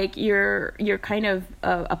feel like you're kind of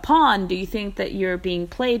a pawn? Do you think that you're being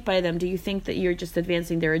played by them? Do you think that you're just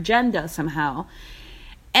advancing their agenda somehow?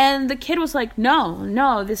 And the kid was like,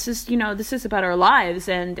 no, this is about our lives,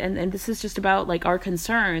 and this is just about our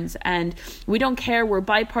concerns, and we don't care, we're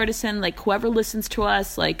bipartisan, whoever listens to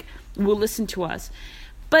us, will listen to us.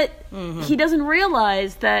 But he doesn't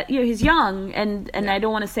realize that, he's young, and I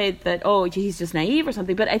don't want to say that, he's just naive or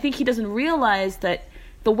something, but I think he doesn't realize that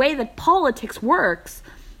the way that politics works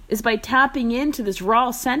is by tapping into this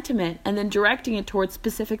raw sentiment and then directing it towards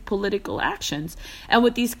specific political actions. And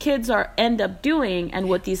what these kids end up doing, and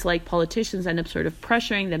what these politicians end up sort of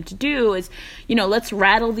pressuring them to do is, let's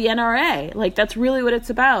rattle the NRA. That's really what it's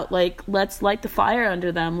about. Let's light the fire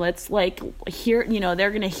under them. Let's hear,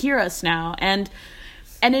 they're going to hear us now. And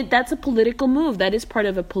that's a political move. That is part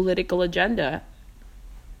of a political agenda.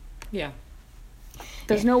 Yeah.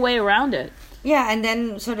 There's no way around it. Yeah, and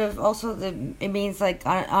then sort of also it means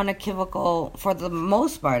unequivocal, for the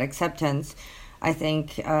most part, acceptance, I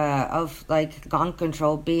think, of gun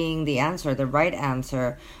control being the answer, the right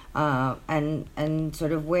answer, and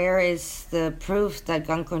sort of where is the proof that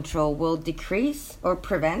gun control will decrease or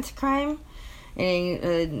prevent crime?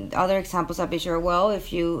 And other examples I'd be sure, well,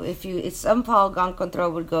 if somehow gun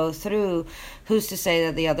control would go through, who's to say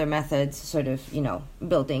that the other methods, sort of,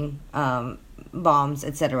 building bombs,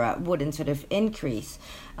 etc., wouldn't sort of increase?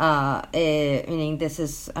 Meaning this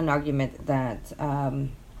is an argument that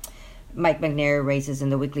Mike McNair raises in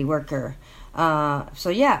the Weekly Worker.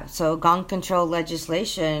 So gun control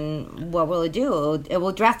legislation, what will it do? It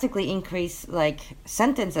will drastically increase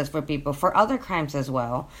sentences for people for other crimes as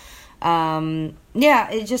well.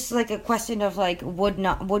 It's just a question of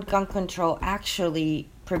would gun control actually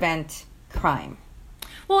prevent crime?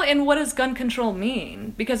 Well, and what does gun control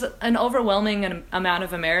mean? Because an overwhelming amount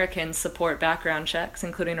of Americans support background checks,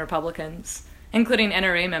 including Republicans, including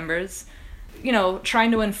NRA members.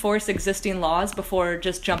 Trying to enforce existing laws before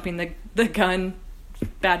just jumping the gun,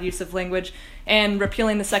 bad use of language, and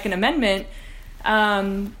repealing the Second Amendment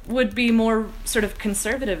would be more sort of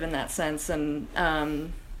conservative in that sense. And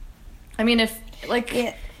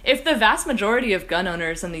if the vast majority of gun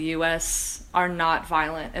owners in the U.S. are not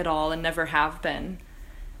violent at all and never have been,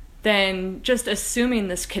 then just assuming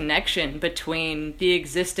this connection between the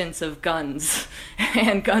existence of guns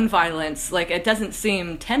and gun violence, it doesn't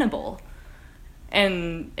seem tenable.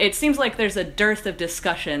 And it seems like there's a dearth of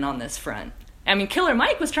discussion on this front. I mean, Killer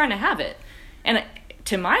Mike was trying to have it. And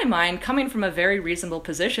to my mind, coming from a very reasonable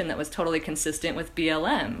position that was totally consistent with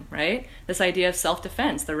BLM, right? This idea of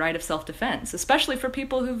self-defense, the right of self-defense, especially for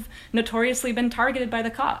people who've notoriously been targeted by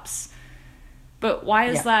the cops. But why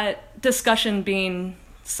is that discussion being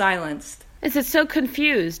silenced? It's so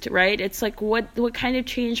confused, right? It's what kind of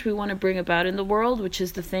change we want to bring about in the world, which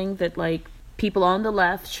is the thing that people on the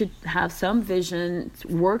left should have some vision,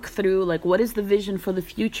 work through, what is the vision for the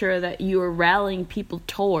future that you are rallying people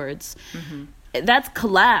towards? Mm-hmm. That's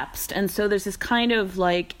collapsed. And so there's this kind of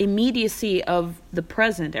immediacy of the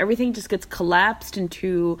present. Everything just gets collapsed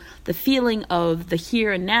into the feeling of the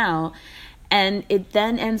here and now. And it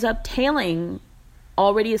then ends up tailing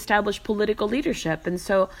already established political leadership. And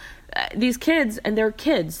so these kids, and they're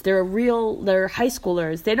kids, they're high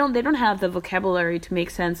schoolers. They don't have the vocabulary to make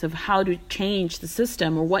sense of how to change the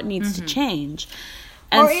system or what needs to change.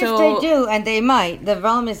 And or if they do, and they might. The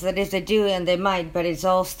problem is that if they do and they might, but it's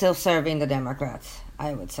all still serving the Democrats,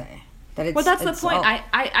 I would say. That's the point.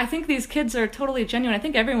 I think these kids are totally genuine. I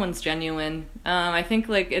think everyone's genuine. I think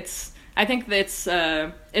it's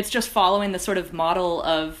just following the sort of model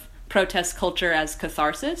of protest culture as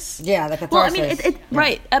catharsis. Yeah, the catharsis. Well, I mean,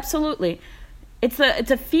 right, absolutely. It's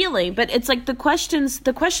a feeling, but it's the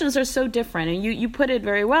questions are so different. And you put it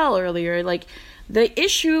very well earlier. The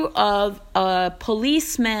issue of a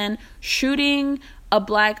policeman shooting a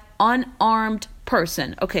black unarmed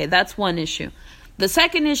person. Okay, that's one issue. The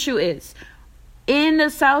second issue is, in the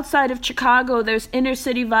south side of Chicago, there's inner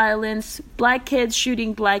city violence, black kids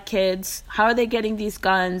shooting black kids. How are they getting these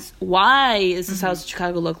guns? Why is the south of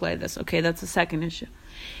Chicago look like this? Okay, that's the second issue.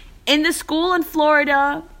 In the school in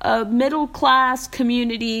Florida, a middle-class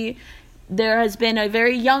community, there has been a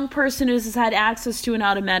very young person who has had access to an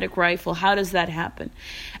automatic rifle. How does that happen?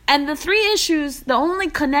 And the three issues, the only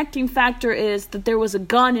connecting factor is that there was a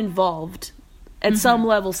gun involved at some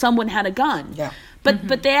level. Someone had a gun. Yeah.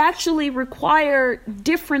 But they actually require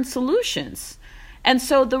different solutions. And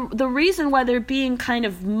so the reason why they're being kind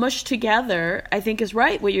of mushed together, I think, is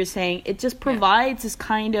right, what you're saying. It just provides this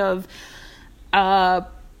kind of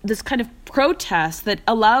protest that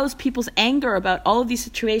allows people's anger about all of these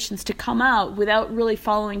situations to come out without really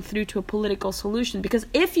following through to a political solution. Because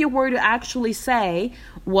if you were to actually say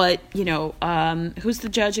what, who's the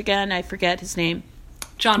judge again? I forget his name.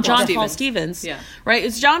 John Paul Stevens. Yeah. Right?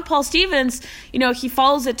 It's John Paul Stevens, he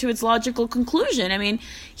follows it to its logical conclusion. I mean,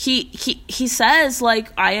 he says,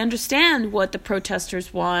 I understand what the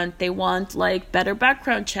protesters want. They want, better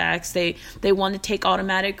background checks. They want to take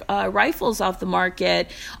automatic rifles off the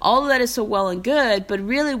market. All of that is so well and good, but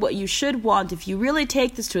really what you should want, if you really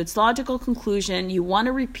take this to its logical conclusion, you want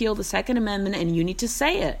to repeal the Second Amendment, and you need to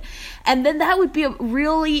say it. And then that would be a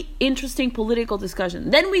really interesting political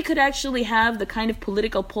discussion. Then we could actually have the kind of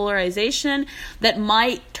political polarization that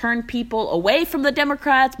might turn people away from the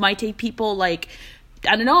Democrats, might take people I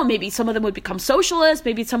don't know, maybe some of them would become socialists,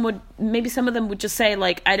 maybe some of them would just say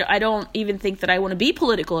I don't even think that I want to be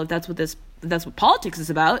political if that's what politics is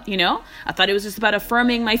about, I thought it was just about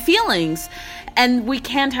affirming my feelings. And we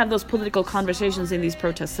can't have those political conversations in these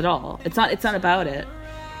protests at all. It's not about it.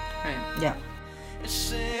 Right. Yeah. It's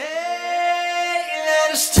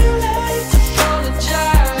too late to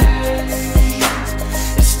apologize.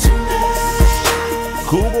 It's too late.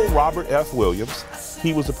 Google Robert F. Williams,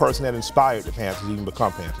 he was the person that inspired the Panthers to even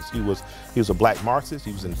become Panthers. He was a black Marxist.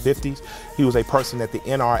 He was in the 50s. He was a person that the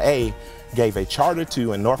NRA gave a charter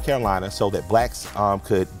to in North Carolina so that blacks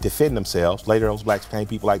could defend themselves. Later, those blacks became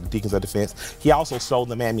people like the Deacons of Defense. He also sold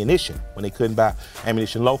them ammunition. When they couldn't buy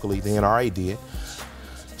ammunition locally, the NRA did.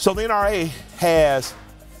 So the NRA has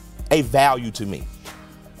a value to me.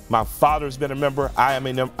 My father's been a member. I'm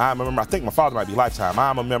a member. I think my father might be lifetime.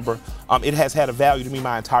 I'm a member. It has had a value to me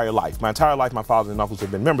my entire life. My entire life, my father and uncles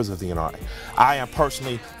have been members of the NRA. I am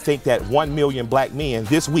personally think that 1 million black men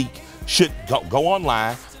this week should go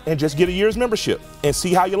online and just get a year's membership and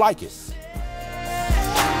see how you like it.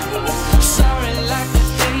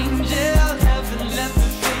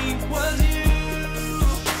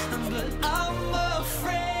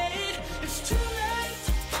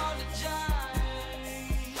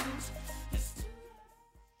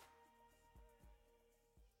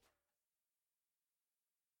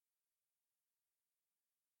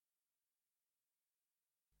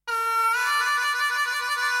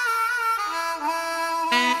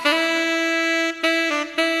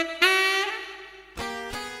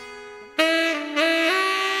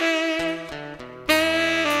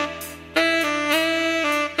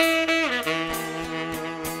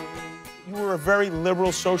 Very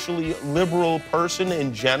liberal, socially liberal person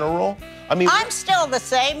in general. I mean, I'm still the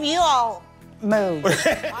same. You all move.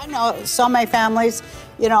 I know so many families,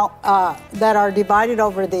 that are divided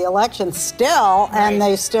over the election still, and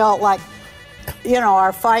they still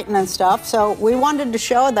are fighting and stuff. So we wanted to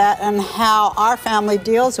show that and how our family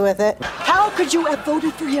deals with it. How could you have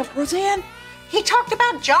voted for him, Roseanne? He talked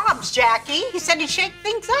about jobs, Jackie. He said he'd shake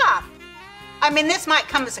things up. I mean, this might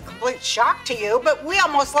come as a complete shock to you, but we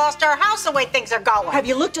almost lost our house the way things are going. Have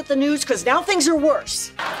you looked at the news? Because now things are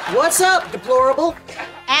worse. What's up, deplorable?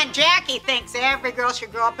 And Jackie thinks every girl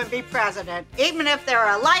should grow up and be president, even if they're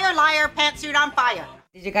a liar, pantsuit on fire.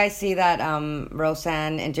 Did you guys see that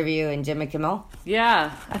Roseanne interview in Jimmy Kimmel?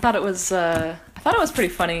 Yeah, I thought it was pretty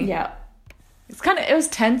funny. Yeah. It was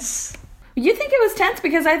tense. You think it was tense?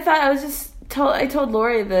 Because I told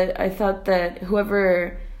Lori that I thought that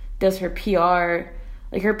whoever does her PR,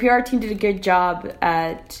 her PR team did a good job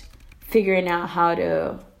at figuring out how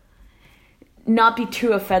to not be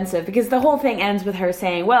too offensive, because the whole thing ends with her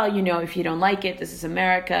saying, well, if you don't like it, this is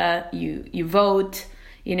America, you vote,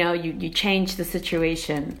 you change the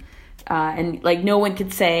situation. And no one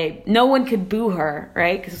could boo her,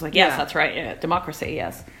 right? Because it's yes, that's right, yeah, democracy,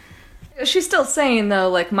 yes. She's still saying,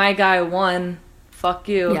 though, my guy won, fuck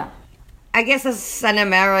you. Yeah. I guess as an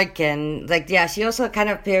American, she also kind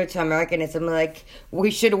of appeared to Americanism, we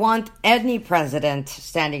should want any president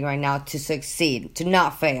standing right now to succeed, to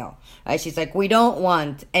not fail. Right? She's we don't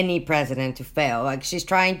want any president to fail. She's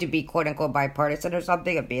trying to be quote unquote bipartisan or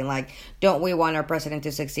something, of being don't we want our president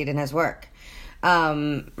to succeed in his work?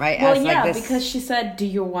 Right? Well, because she said, do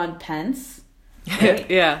you want Pence? Right?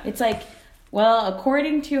 Yeah. It's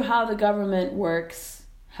according to how the government works,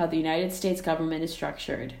 how the United States government is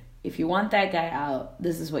structured, if you want that guy out,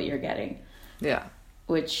 this is what you're getting. Yeah.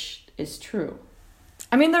 Which is true.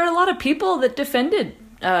 I mean, there are a lot of people that defended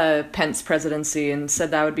Pence's presidency and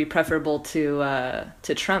said that would be preferable to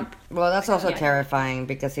Trump. Well, that's also terrifying,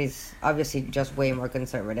 because he's obviously just way more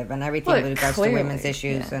conservative and everything with regards to women's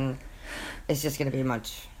issues, and it's just going to be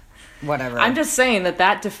much whatever. I'm just saying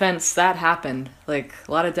that defense, that happened. A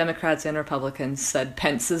lot of Democrats and Republicans said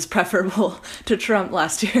Pence is preferable to Trump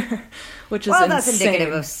last year, which is insane. Well, that's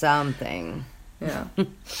indicative of something. Yeah.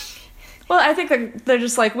 Well, I think they're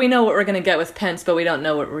just we know what we're going to get with Pence, but we don't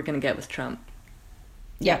know what we're going to get with Trump.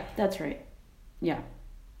 Yeah, that's right. Yeah.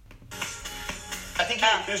 I think you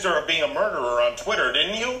accused her of being a murderer on Twitter,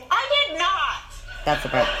 didn't you? I did not. That's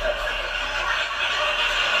about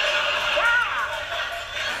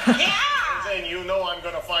Yeah. And I'm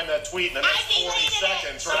going to find that tweet in the next 40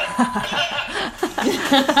 seconds, right?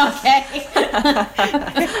 Okay.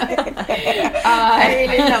 I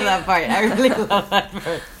really love that part. I really love that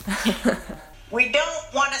part. We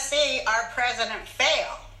don't want to see our president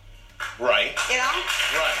fail. Right.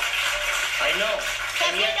 Right. I know.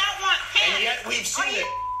 Because we don't want Pence. And yet we've seen it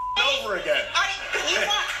over again. You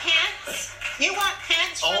want Pence? You want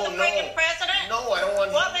Pence for the freaking president? No, I don't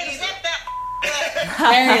want Well, then zip that lip.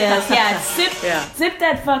 There it is. Yeah, zip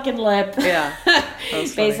that fucking lip. Yeah.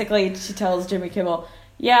 Basically, she tells Jimmy Kimmel.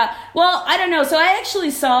 Yeah. Well, I don't know. So I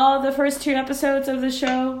actually saw the first 2 episodes of the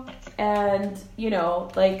show, and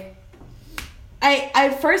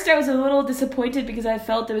at first I was a little disappointed because I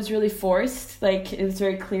felt it was really forced. It was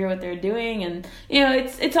very clear what they're doing, and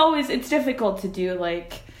it's difficult to do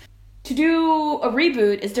to do a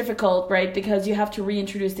reboot is difficult, right? Because you have to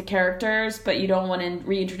reintroduce the characters, but you don't want to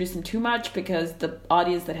reintroduce them too much because the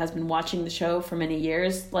audience that has been watching the show for many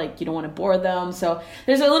years, like, you don't want to bore them. So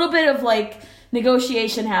there's a little bit of, like,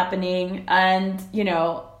 negotiation happening. And, you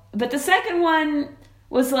know, but the second one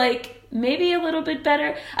was, like, maybe a little bit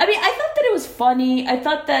better. I mean, I thought that it was funny. I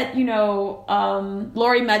thought that, you know,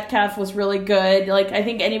 Laurie Metcalf was really good. Like, I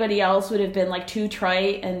think anybody else would have been, like, too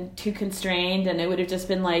trite and too constrained, and it would have just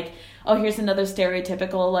been like, oh, here's another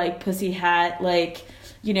stereotypical, like, pussy hat, like,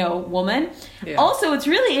 you know, woman. Yeah. Also, it's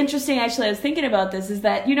really interesting, actually, I was thinking about this, is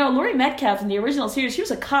that, you know, Laurie Metcalf in the original series, she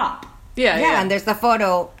was a cop. Yeah, and there's the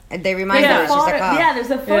photo. They remind her she's a cop. Yeah, there's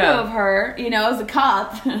a photo of her, you know, as a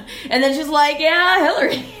cop. And then she's like, yeah,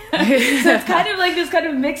 Hillary. So it's kind of like this kind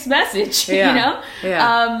of mixed message, you know?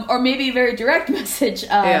 Yeah. Or maybe a very direct message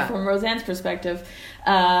from Roseanne's perspective.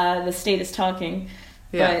 The state is talking.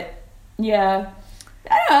 Yeah. But, yeah.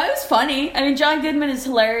 I don't know, it was funny. I mean, John Goodman is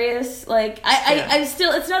hilarious. Like, I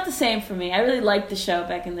still, it's not the same for me. I really liked the show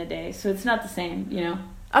back in the day, so it's not the same, you know?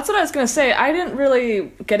 That's what I was going to say. I didn't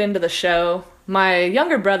really get into the show. My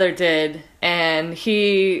younger brother did, and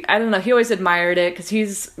he always admired it because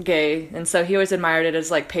he's gay, and so he always admired it as,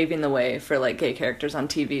 like, paving the way for, like, gay characters on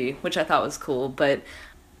TV, which I thought was cool. But,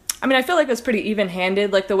 I mean, I feel like it was pretty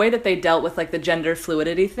even-handed. Like, the way that they dealt with, like, the gender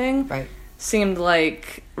fluidity thing seemed,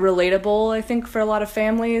 like, relatable, I think, for a lot of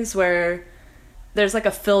families, where there's, like,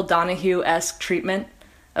 a Phil Donahue-esque treatment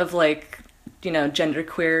of, like, you know,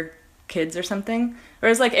 genderqueer kids or something. Or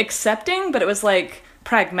it was, like, accepting, but it was, like,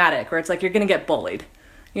 pragmatic, where it's like, you're gonna get bullied,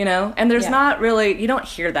 you know? And there's not really, you don't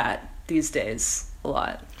hear that these days a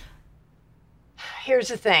lot. Here's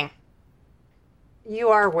the thing. You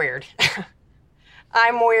are weird.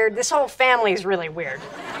 I'm weird. This whole family is really weird,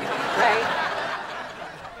 right?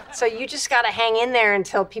 So you just gotta hang in there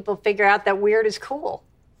until people figure out that weird is cool.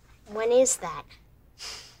 When is that?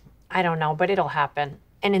 I don't know, but it'll happen.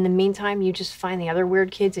 And in the meantime, you just find the other weird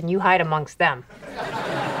kids and you hide amongst them.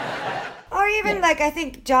 Or even, like, I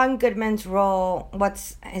think John Goodman's role,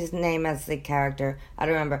 what's his name as the character? I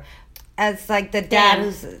don't remember. As, like, the dad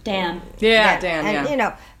who's... Dan. Yeah, Dan, and, you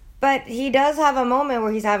know, but he does have a moment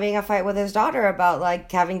where he's having a fight with his daughter about, like,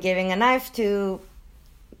 giving a knife to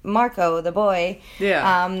Marco, the boy.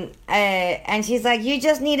 Yeah. And she's like, you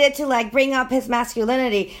just needed to, like, bring up his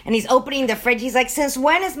masculinity. And he's opening the fridge. He's like, since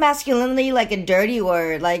when is masculinity, like, a dirty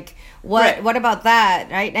word? Like, what about that,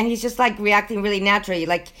 right? And he's just, like, reacting really naturally.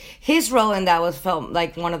 Like, his role in that was felt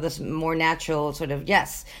like one of the more natural sort of,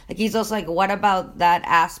 yes. Like, he's also like, what about that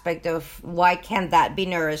aspect of why can't that be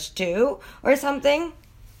nourished too? Or something?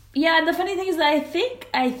 Yeah, and the funny thing is that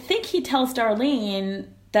I think he tells Darlene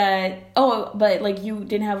that, but, like, you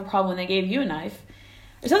didn't have a problem when they gave you a knife.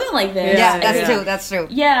 Or something like this. Yeah, that's true.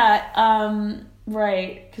 Yeah,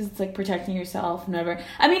 right, because it's, like, protecting yourself and whatever.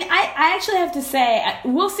 I mean, I actually have to say,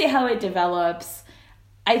 we'll see how it develops.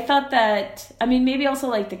 I thought that, I mean, maybe also,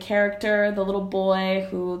 like, the character, the little boy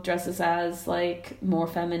who dresses as, like, more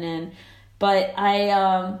feminine. But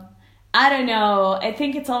I don't know. I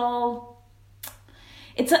think it's all,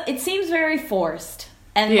 it seems very forced.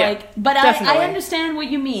 And but I understand what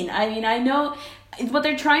you mean. I mean, I know what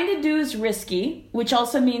they're trying to do is risky, which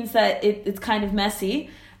also means that it's kind of messy.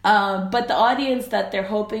 But the audience that they're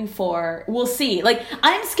hoping for, we'll see. Like,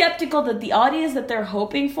 I'm skeptical that the audience that they're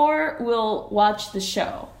hoping for will watch the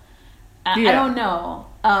show. I don't know.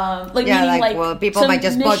 Well, people might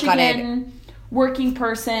just boycott it. Working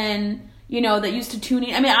person, you know, that used to tune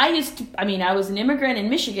in. I was an immigrant in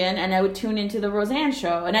Michigan, and I would tune into the Roseanne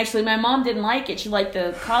show. And actually, my mom didn't like it. She liked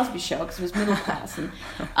the Cosby show because it was middle class.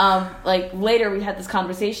 And later we had this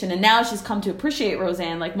conversation, and now she's come to appreciate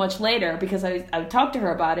Roseanne, like, much later, because I would talk to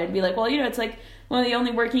her about it and be like, well, you know, it's like one of the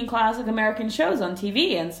only working class, like, American shows on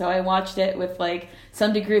TV. And so I watched it with, like,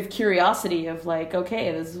 some degree of curiosity of, like,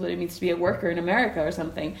 okay, this is what it means to be a worker in America or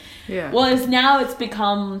something. Yeah. Well, now it's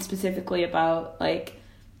become specifically about, like,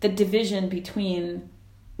 the division between,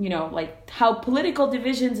 you know, like, how political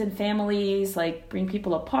divisions in families, like, bring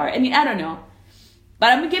people apart. I mean, I don't know.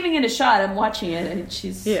 But I'm giving it a shot. I'm watching it, and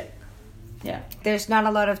she's... Yeah. There's not a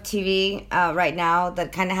lot of TV right now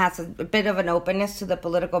that kind of has a bit of an openness to the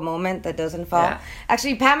political moment that doesn't fall. Yeah.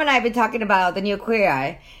 Actually, Pam and I have been talking about the new Queer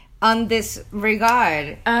Eye on this regard.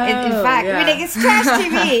 In fact, I mean, like, it's trash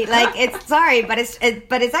TV. Like, it's sorry, but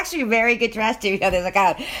it's actually very good trash TV on this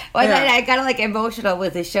account. Well, I got like emotional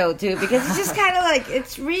with the show too, because it's just kind of like,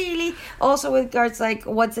 it's really also with regards, like,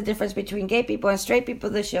 what's the difference between gay people and straight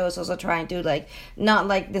people. The show is also trying to, like, not,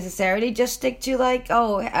 like, necessarily just stick to, like,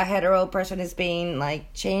 a hetero person is being,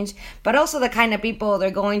 like, changed, but also the kind of people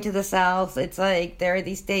they're going to the South. It's like there are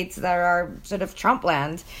these states that are sort of Trump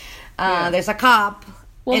land. There's a cop.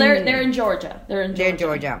 Well, they're in Georgia. They're in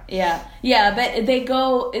Georgia. Yeah, but they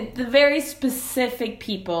go the very specific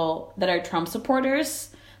people that are Trump supporters.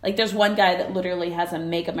 Like, there's one guy that literally has a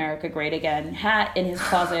 "Make America Great Again" hat in his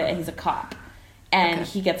closet, and he's a cop, and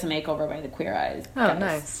he gets a makeover by the Queer Eye guys.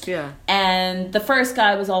 Nice, yeah. And the first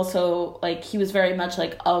guy was also like, he was very much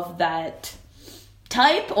like of that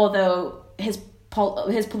type, although his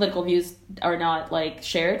political views are not like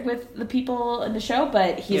shared with the people in the show,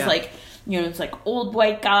 but he's like, you know, it's like old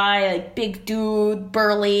white guy, like big dude,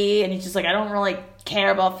 burly, and he's just like, I don't really care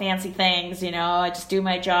about fancy things, you know, I just do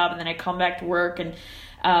my job and then I come back to work and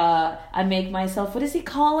I make myself, what does he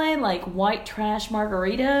call it? Like white trash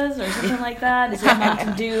margaritas or something like that. Is it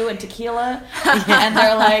Mountain Dew and tequila? And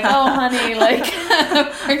they're like, oh, honey, like,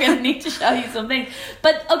 we're going to need to show you some things.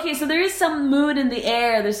 But, okay, so there is some mood in the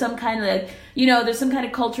air. There's some kind of, like, you know, there's some kind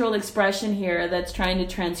of cultural expression here that's trying to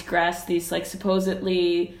transgress these, like,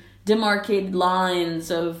 supposedly demarcated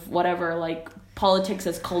lines of whatever, like, politics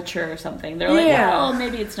as culture or something. They're like, well,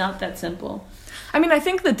 maybe it's not that simple. I mean, I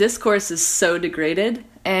think the discourse is so degraded,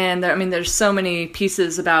 and there's so many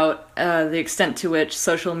pieces about the extent to which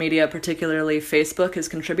social media, particularly Facebook, has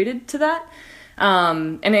contributed to that.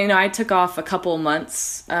 And, you know, I took off a couple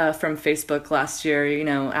months from Facebook last year, you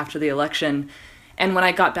know, after the election. And when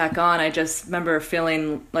I got back on, I just remember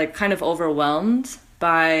feeling, like, kind of overwhelmed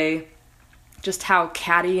by just how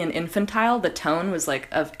catty and infantile the tone was, like,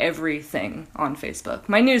 of everything on Facebook.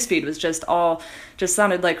 My newsfeed was just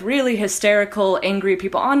sounded like really hysterical, angry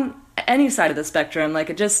people on any side of the spectrum.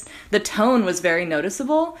 Like, the tone was very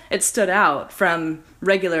noticeable. It stood out from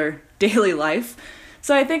regular daily life.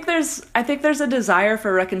 So I think there's a desire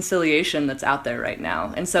for reconciliation that's out there right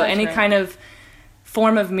now. And so any kind of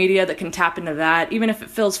form of media that can tap into that, even if it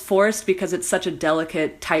feels forced because it's such a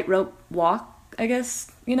delicate tightrope walk, I guess,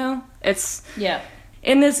 you know, it's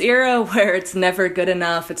in this era where it's never good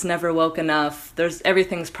enough, it's never woke enough,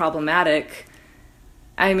 everything's problematic.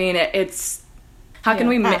 I mean, it's how can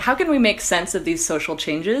we make sense of these social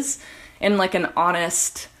changes in, like, an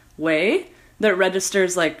honest way that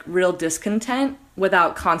registers, like, real discontent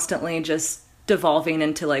without constantly just devolving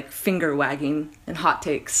into, like, finger wagging and hot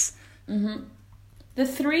takes. Mm-hmm. The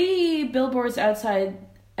 3 Billboards Outside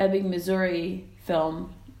Ebbing, Missouri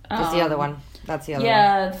film. That's the other one. That's the other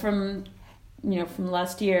one. Yeah, from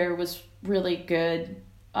last year was really good.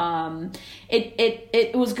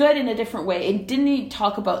 It was good in a different way. It didn't even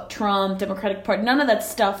talk about Trump, Democratic Party. None of that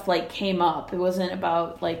stuff, like, came up. It wasn't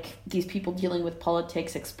about, like, these people dealing with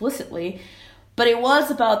politics explicitly. But it was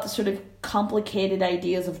about the sort of complicated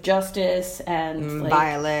ideas of justice and, like,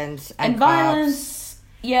 violence and violence.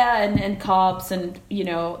 Yeah, and cops, and, you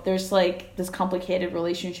know, there's, like, this complicated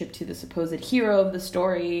relationship to the supposed hero of the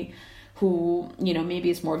story who, you know,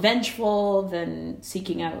 maybe is more vengeful than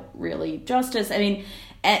seeking out really justice. I mean,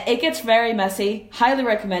 it gets very messy. Highly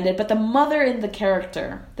recommended. But the mother in the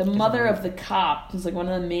character, the mother of the cop, who's, like, one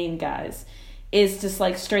of the main guys, is just,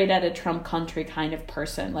 like, straight out of Trump country kind of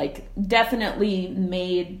person. Like, definitely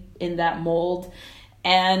made in that mold.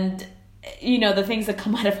 And, you know, the things that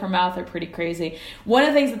come out of her mouth are pretty crazy. One of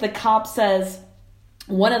the things that the cop says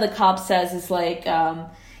is, like, you know,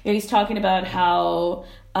 he's talking about how,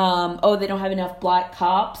 they don't have enough black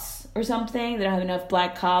cops or something. They don't have enough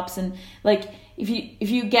black cops. And, like, if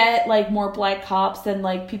you get, like, more black cops, then,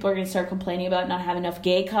 like, people are going to start complaining about not having enough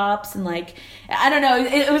gay cops. And, like, I don't know.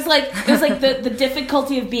 It was like the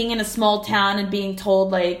difficulty of being in a small town and being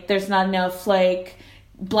told, like, there's not enough, like,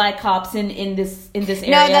 black cops in this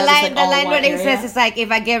area. No, the line what he says is, like,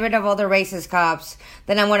 if I get rid of all the racist cops,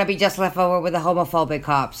 then I'm gonna be just left over with the homophobic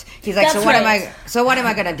cops. He's like, what am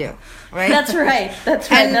I gonna do? Right? That's right.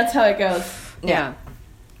 And that's how it goes. Yeah.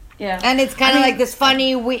 Yeah. And it's kind of like this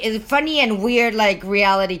funny and weird, like,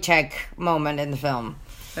 reality check moment in the film.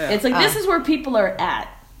 Yeah. It's like, this is where people are at.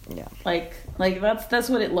 Yeah. Like that's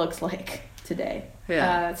what it looks like today.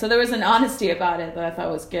 Yeah. So there was an honesty about it that I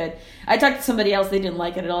thought was good. I talked to somebody else, they didn't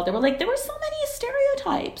like it at all. They were like, there were so many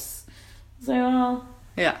stereotypes. So, well.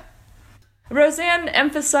 Yeah. Roseanne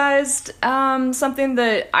emphasized something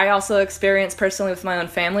that I also experienced personally with my own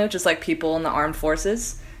family, which is, like, people in the armed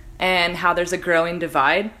forces, and how there's a growing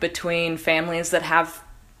divide between families that have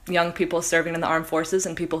young people serving in the armed forces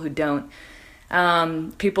and people who don't.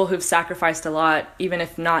 People who've sacrificed a lot, even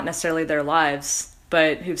if not necessarily their lives,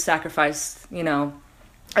 but who've sacrificed, you know,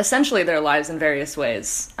 essentially their lives in various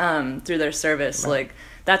ways through their service. Right. Like,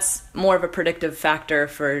 that's more of a predictive factor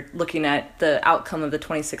for looking at the outcome of the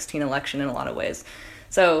 2016 election in a lot of ways.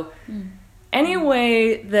 So any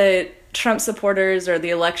way that Trump supporters or the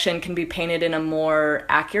election can be painted in a more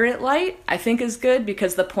accurate light, I think is good,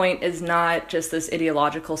 because the point is not just this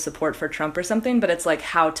ideological support for Trump or something, but it's like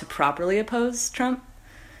how to properly oppose Trump,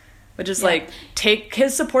 which is like take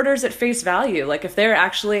his supporters at face value. Like if they're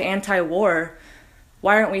actually anti-war,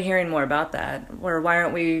 why aren't we hearing more about that? Or why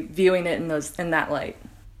aren't we viewing it in that light?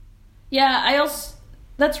 Yeah,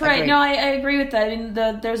 that's right. Agreed. No, I agree with that. I mean,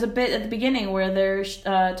 there's a bit at the beginning where they're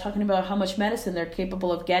talking about how much medicine they're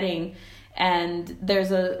capable of getting, and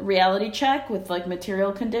there's a reality check with like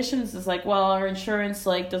material conditions. It's like, well, our insurance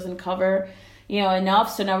like doesn't cover, enough,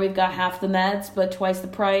 so now we've got half the meds but twice the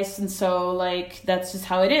price, and so like that's just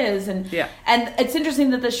how it is. And and it's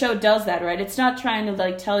interesting that the show does that, right? It's not trying to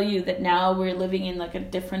like tell you that now we're living in like a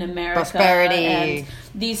different America, prosperity, and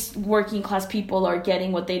these working class people are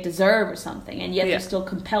getting what they deserve or something, and yet they're still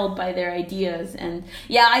compelled by their ideas. And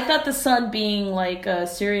I thought the Sun being like a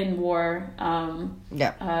Syrian war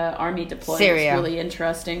army deployment Syria was really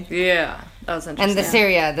interesting. That was interesting. And the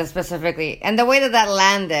Syria, specifically. And the way that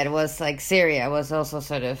landed was like Syria was also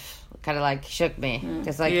sort of kind of like shook me.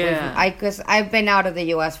 Because because I've been out of the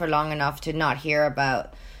U.S. for long enough to not hear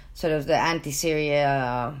about sort of the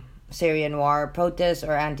anti-Syria Syrian war protests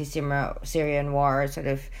or anti-Syrian war sort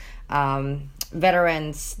of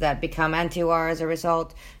veterans that become anti-war as a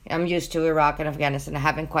result. I'm used to Iraq and Afghanistan. I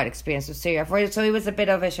haven't quite experienced with Syria. So it was a bit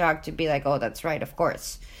of a shock to be like, oh, that's right, of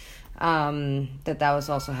course. That was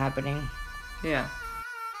also happening. Yeah.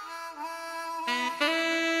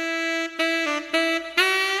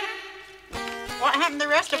 What happened to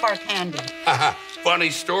the rest of our candy?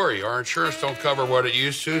 Funny story. Our insurance don't cover what it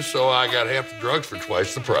used to, so I got half the drugs for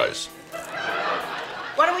twice the price.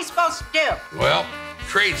 What are we supposed to do? Well,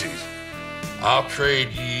 tradesies. I'll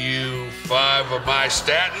trade you 5 of my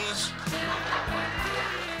statins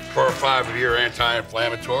for 5 of your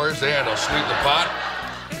anti-inflammatories, and I'll sweeten the pot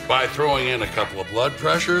by throwing in a couple of blood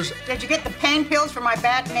pressures. Did you get the pain pills for my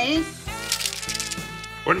bad knee?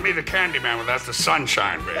 Wouldn't be the Candyman without the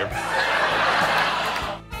sunshine, babe.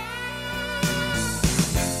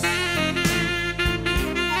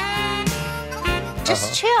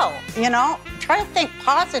 Just chill, Try to think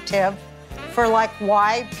positive for like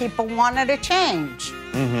why people wanted to change.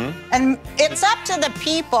 Mm-hmm. And it's up to the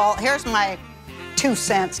people. Here's my 2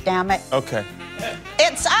 cents, damn it. Okay.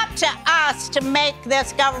 It's up to us to make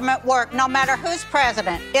this government work, no matter who's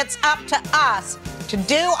president. It's up to us to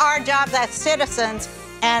do our jobs as citizens.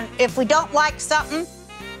 And if we don't like something,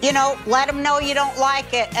 let them know you don't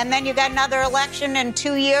like it. And then you got another election in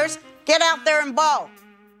 2 years. Get out there and vote.